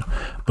season run,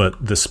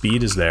 but the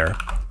speed is there.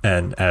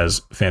 And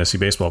as fantasy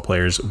baseball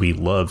players, we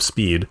love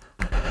speed.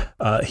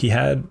 He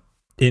had,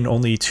 in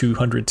only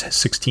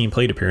 216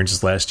 plate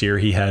appearances last year,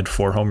 he had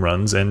 4 home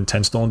runs and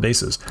 10 stolen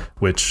bases,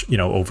 which,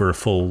 over a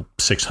full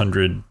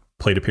 600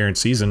 plate appearance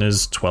season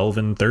is 12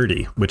 and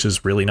 30, which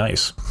is really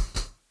nice.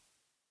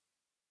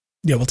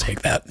 Yeah, we'll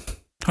take that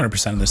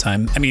 100% of the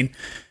time. I mean,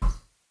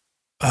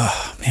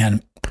 oh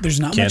man, there's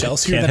not much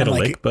else here that I'm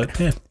like, lick,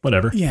 but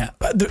whatever. Yeah,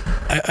 but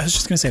I was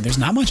just gonna say, there's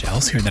not much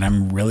else here that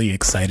I'm really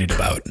excited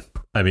about.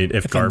 I mean,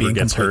 if Garver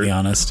gets hurt,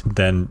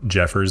 then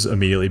Jeffers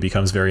immediately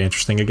becomes very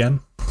interesting again.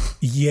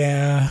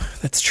 Yeah,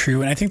 that's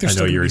true. And I think there's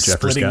still you're a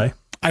Jeffers guy.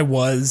 I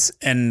was,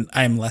 and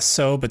I'm less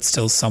so, but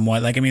still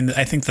somewhat. Like, I mean,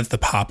 I think that the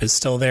pop is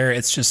still there.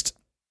 It's just,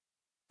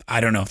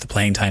 I don't know if the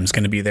playing time is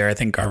going to be there. I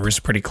think Garver's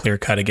pretty clear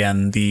cut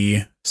again,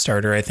 the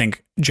starter. I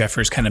think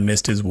Jeffers kind of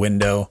missed his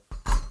window.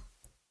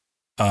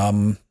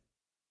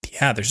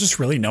 Yeah, there's just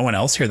really no one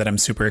else here that I'm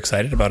super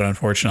excited about,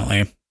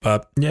 unfortunately.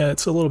 But yeah,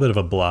 it's a little bit of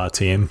a blah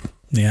team.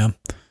 Yeah.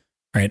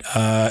 Right.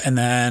 And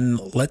then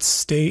let's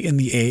stay in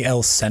the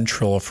AL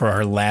Central for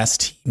our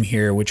last team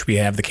here, which we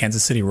have the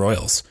Kansas City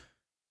Royals.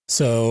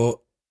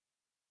 So,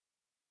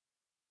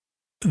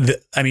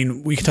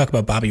 we could talk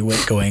about Bobby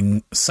Witt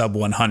going sub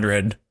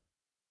 100.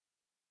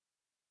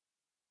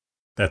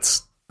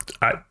 That's,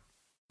 I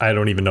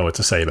don't even know what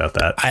to say about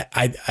that.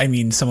 I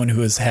mean, someone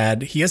who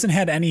he hasn't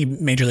had any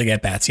major league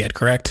at bats yet,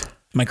 correct?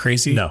 Am I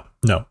crazy? No.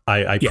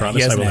 I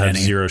promise I will have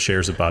 0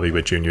 shares of Bobby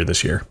Witt Jr.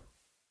 this year.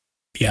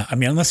 Yeah, I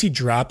mean, unless he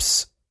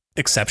drops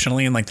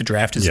exceptionally and like the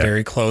draft is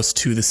very close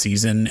to the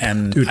season,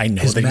 and dude, I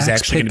know that he's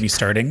actually going to be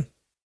starting.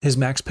 His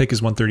max pick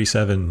is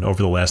 137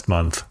 over the last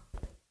month.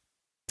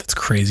 That's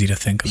crazy to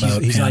think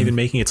about. He's not even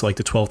making it to like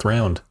the 12th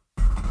round.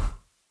 I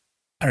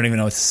don't even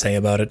know what to say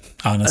about it,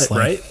 honestly.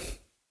 Right?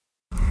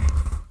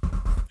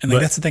 And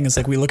like that's the thing is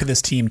like we look at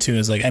this team too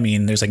is like, I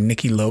mean, there's like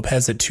Nicky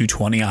Lopez at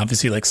 220.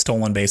 Obviously, like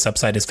stolen base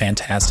upside is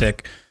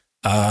fantastic.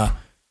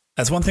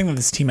 That's one thing that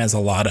this team has a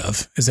lot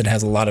of, is it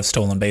has a lot of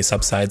stolen base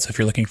upside. So if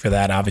you're looking for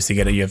that, obviously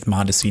you have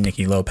Mondesi,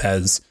 Nicky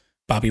Lopez,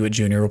 Bobby Witt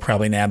Jr. will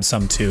probably nab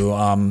some too.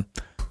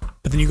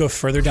 But then you go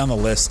further down the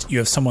list, you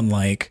have someone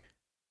like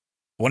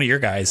one of your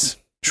guys,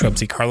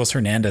 Schwebsy, Carlos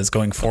Hernandez,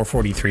 going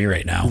 443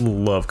 right now.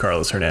 Love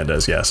Carlos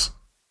Hernandez, yes.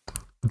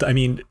 I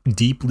mean,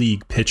 deep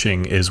league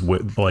pitching is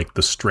like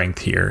the strength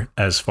here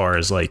as far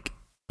as like,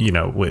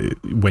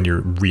 when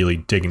you're really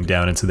digging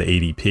down into the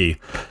ADP.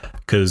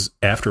 Because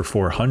after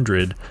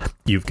 400,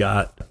 you've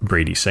got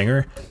Brady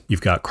Singer,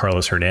 you've got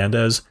Carlos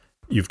Hernandez,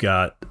 you've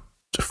got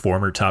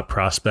former top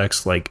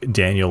prospects like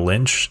Daniel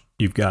Lynch,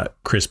 you've got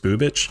Chris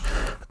Bubich.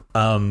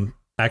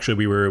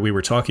 Actually, we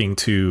were talking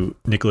to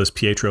Nicholas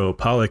Pietro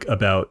Pollock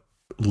about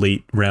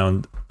late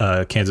round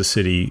Kansas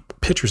City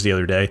pitchers the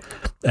other day,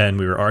 and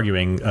we were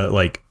arguing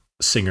like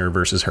Singer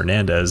versus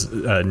Hernandez.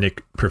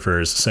 Nick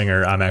prefers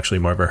Singer. I'm actually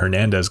more of a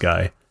Hernandez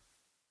guy.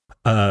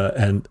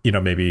 And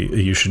maybe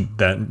you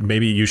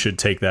should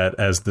take that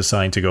as the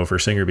sign to go for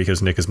Singer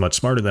because Nick is much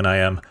smarter than I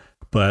am.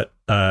 But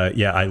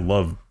yeah, I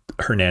love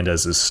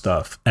Hernandez's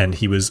stuff, and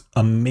he was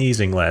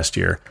amazing last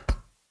year.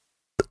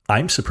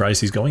 I'm surprised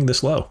he's going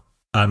this low.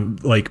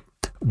 Like,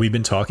 we've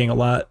been talking a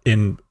lot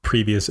in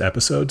previous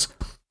episodes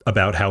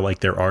about how like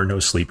there are no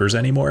sleepers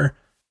anymore.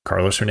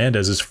 Carlos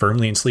Hernandez is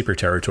firmly in sleeper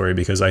territory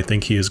because I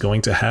think he is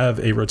going to have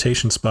a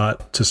rotation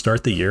spot to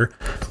start the year.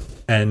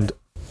 And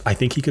I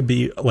think he could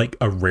be like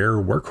a rare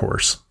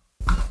workhorse.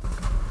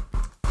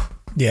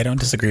 Yeah, I don't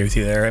disagree with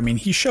you there. I mean,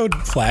 he showed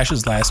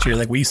flashes last year.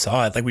 Like, we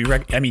saw it. Like,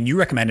 you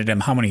recommended him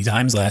how many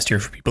times last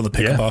year for people to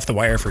pick up off the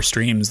wire for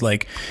streams.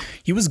 Like,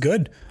 he was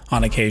good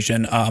on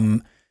occasion.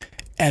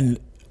 And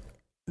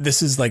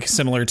this is like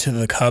similar to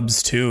the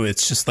Cubs too.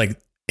 It's just like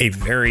a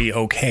very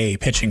okay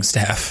pitching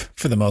staff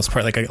for the most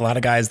part. Like, a lot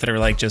of guys that are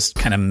like just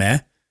kind of meh.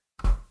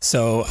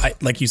 So,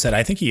 like you said,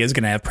 I think he is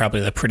going to have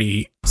probably a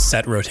pretty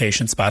set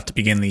rotation spot to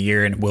begin the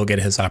year, and will get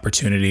his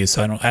opportunities.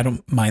 So I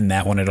don't mind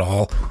that one at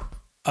all.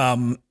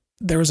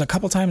 There was a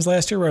couple times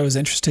last year where I was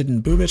interested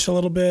in Bubic a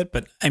little bit,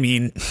 but I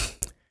mean,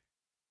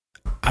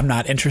 I'm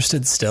not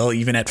interested still,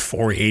 even at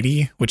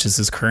 480, which is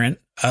his current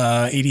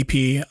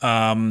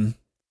ADP.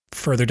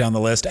 Further down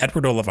the list,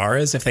 Edward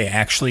Olivares, if they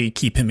actually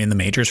keep him in the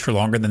majors for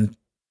longer than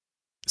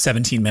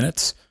 17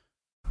 minutes,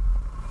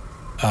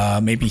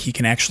 maybe he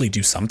can actually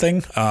do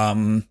something.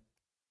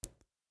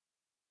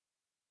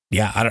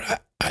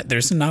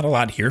 There's not a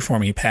lot here for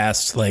me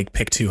past like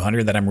pick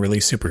 200 that I'm really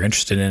super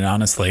interested in,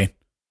 honestly.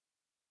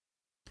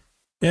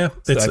 Yeah,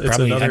 it's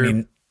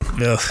another.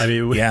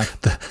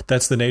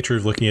 That's the nature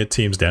of looking at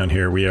teams down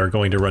here. We are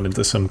going to run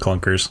into some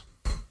clunkers.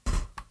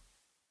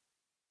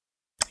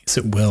 Yes,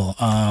 it will.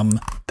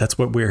 That's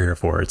what we're here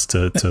for. It's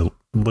to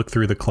look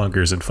through the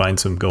clunkers and find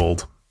some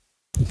gold.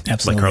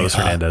 Absolutely, like Carlos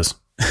Hernandez.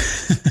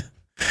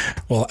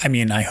 Well, I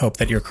mean, I hope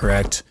that you're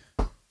correct.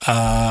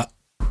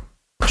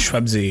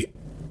 Schwebzy,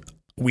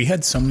 we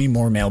had so many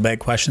more mailbag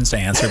questions to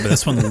answer, but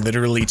this one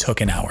literally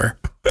took an hour.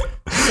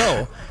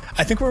 So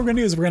I think what we're going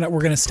to do is we're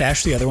going to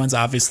stash the other ones.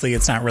 Obviously,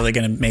 it's not really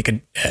going to make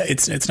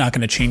it's not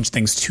going to change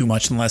things too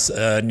much unless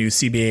a new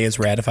CBA is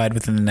ratified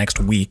within the next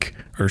week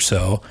or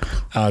so.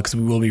 Because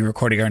we will be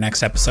recording our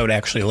next episode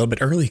actually a little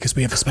bit early because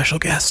we have a special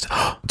guest.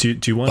 Do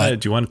you want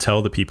to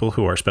tell the people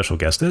who our special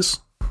guest is?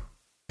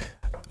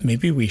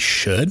 Maybe we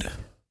should.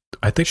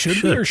 I think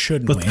should we or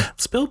shouldn't we?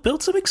 Let's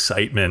build some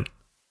excitement.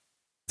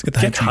 Let's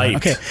get the hype.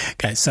 Okay,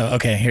 guys. So,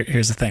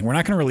 here's the thing. We're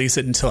not going to release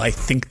it until I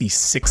think the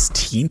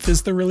 16th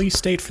is the release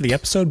date for the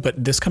episode.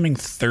 But this coming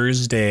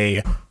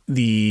Thursday,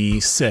 the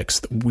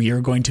 6th, we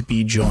are going to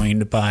be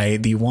joined by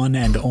the one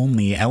and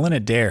only Ellen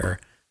Adair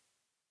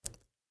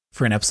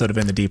for an episode of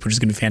In the Deep, which is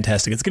going to be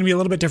fantastic. It's going to be a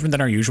little bit different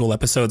than our usual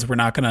episodes. We're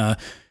not going to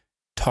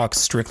talk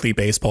strictly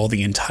baseball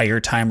the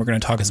entire time. We're going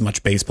to talk as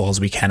much baseball as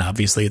we can.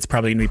 Obviously, it's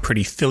probably going to be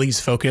pretty Phillies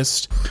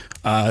focused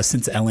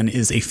since Ellen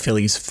is a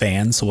Phillies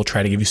fan. So we'll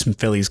try to give you some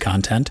Phillies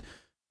content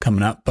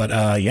coming up. But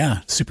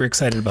super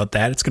excited about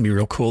that. It's going to be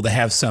real cool to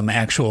have some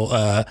actual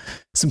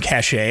some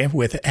cachet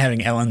with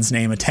having Ellen's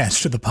name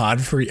attached to the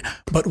pod for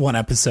but one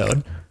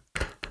episode.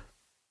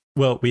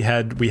 Well, we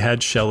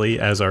had Shelley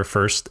as our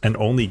first and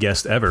only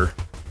guest ever.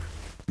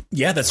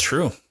 Yeah, that's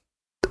true.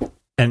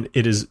 And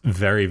it is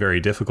very, very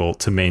difficult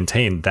to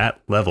maintain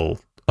that level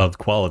of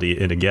quality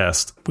in a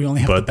guest. We only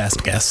have the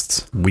best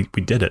guests. We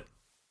did it.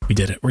 We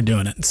did it. We're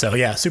doing it. So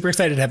yeah, super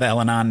excited to have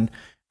Ellen on.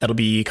 That'll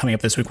be coming up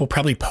this week. We'll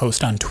probably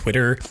post on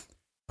Twitter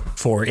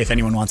for if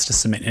anyone wants to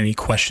submit any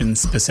questions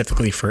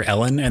specifically for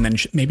Ellen. And then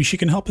maybe she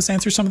can help us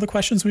answer some of the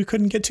questions we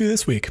couldn't get to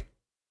this week.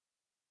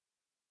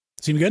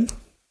 Seem good?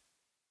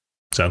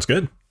 Sounds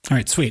good. All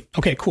right, sweet.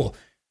 Okay, cool.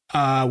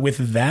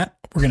 With that,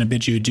 we're going to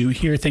bid you adieu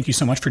here. Thank you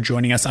so much for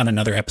joining us on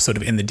another episode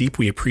of In the Deep.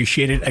 We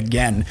appreciate it.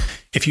 Again,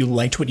 if you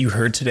liked what you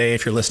heard today,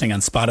 if you're listening on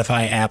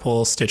Spotify,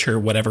 Apple, Stitcher,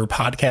 whatever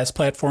podcast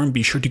platform,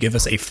 be sure to give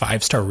us a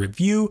 5-star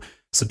review,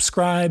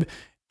 subscribe,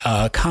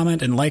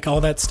 comment, and like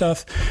all that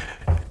stuff.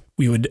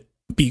 We would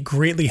be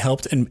greatly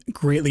helped and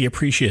greatly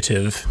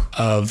appreciative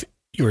of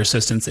your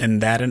assistance in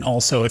that. And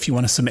also, if you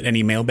want to submit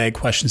any mailbag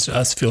questions to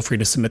us, feel free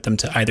to submit them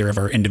to either of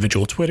our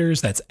individual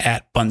Twitters. That's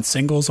at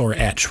 @BuntSingles or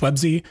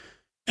 @Schwebzy.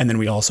 And then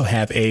we also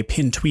have a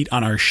pinned tweet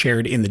on our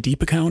Shared In the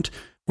Deep account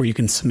where you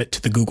can submit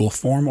to the Google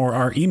form or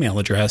our email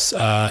address.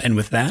 And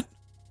with that,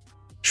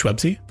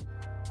 Schwebzy,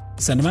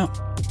 send them out.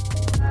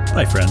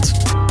 Bye, friends.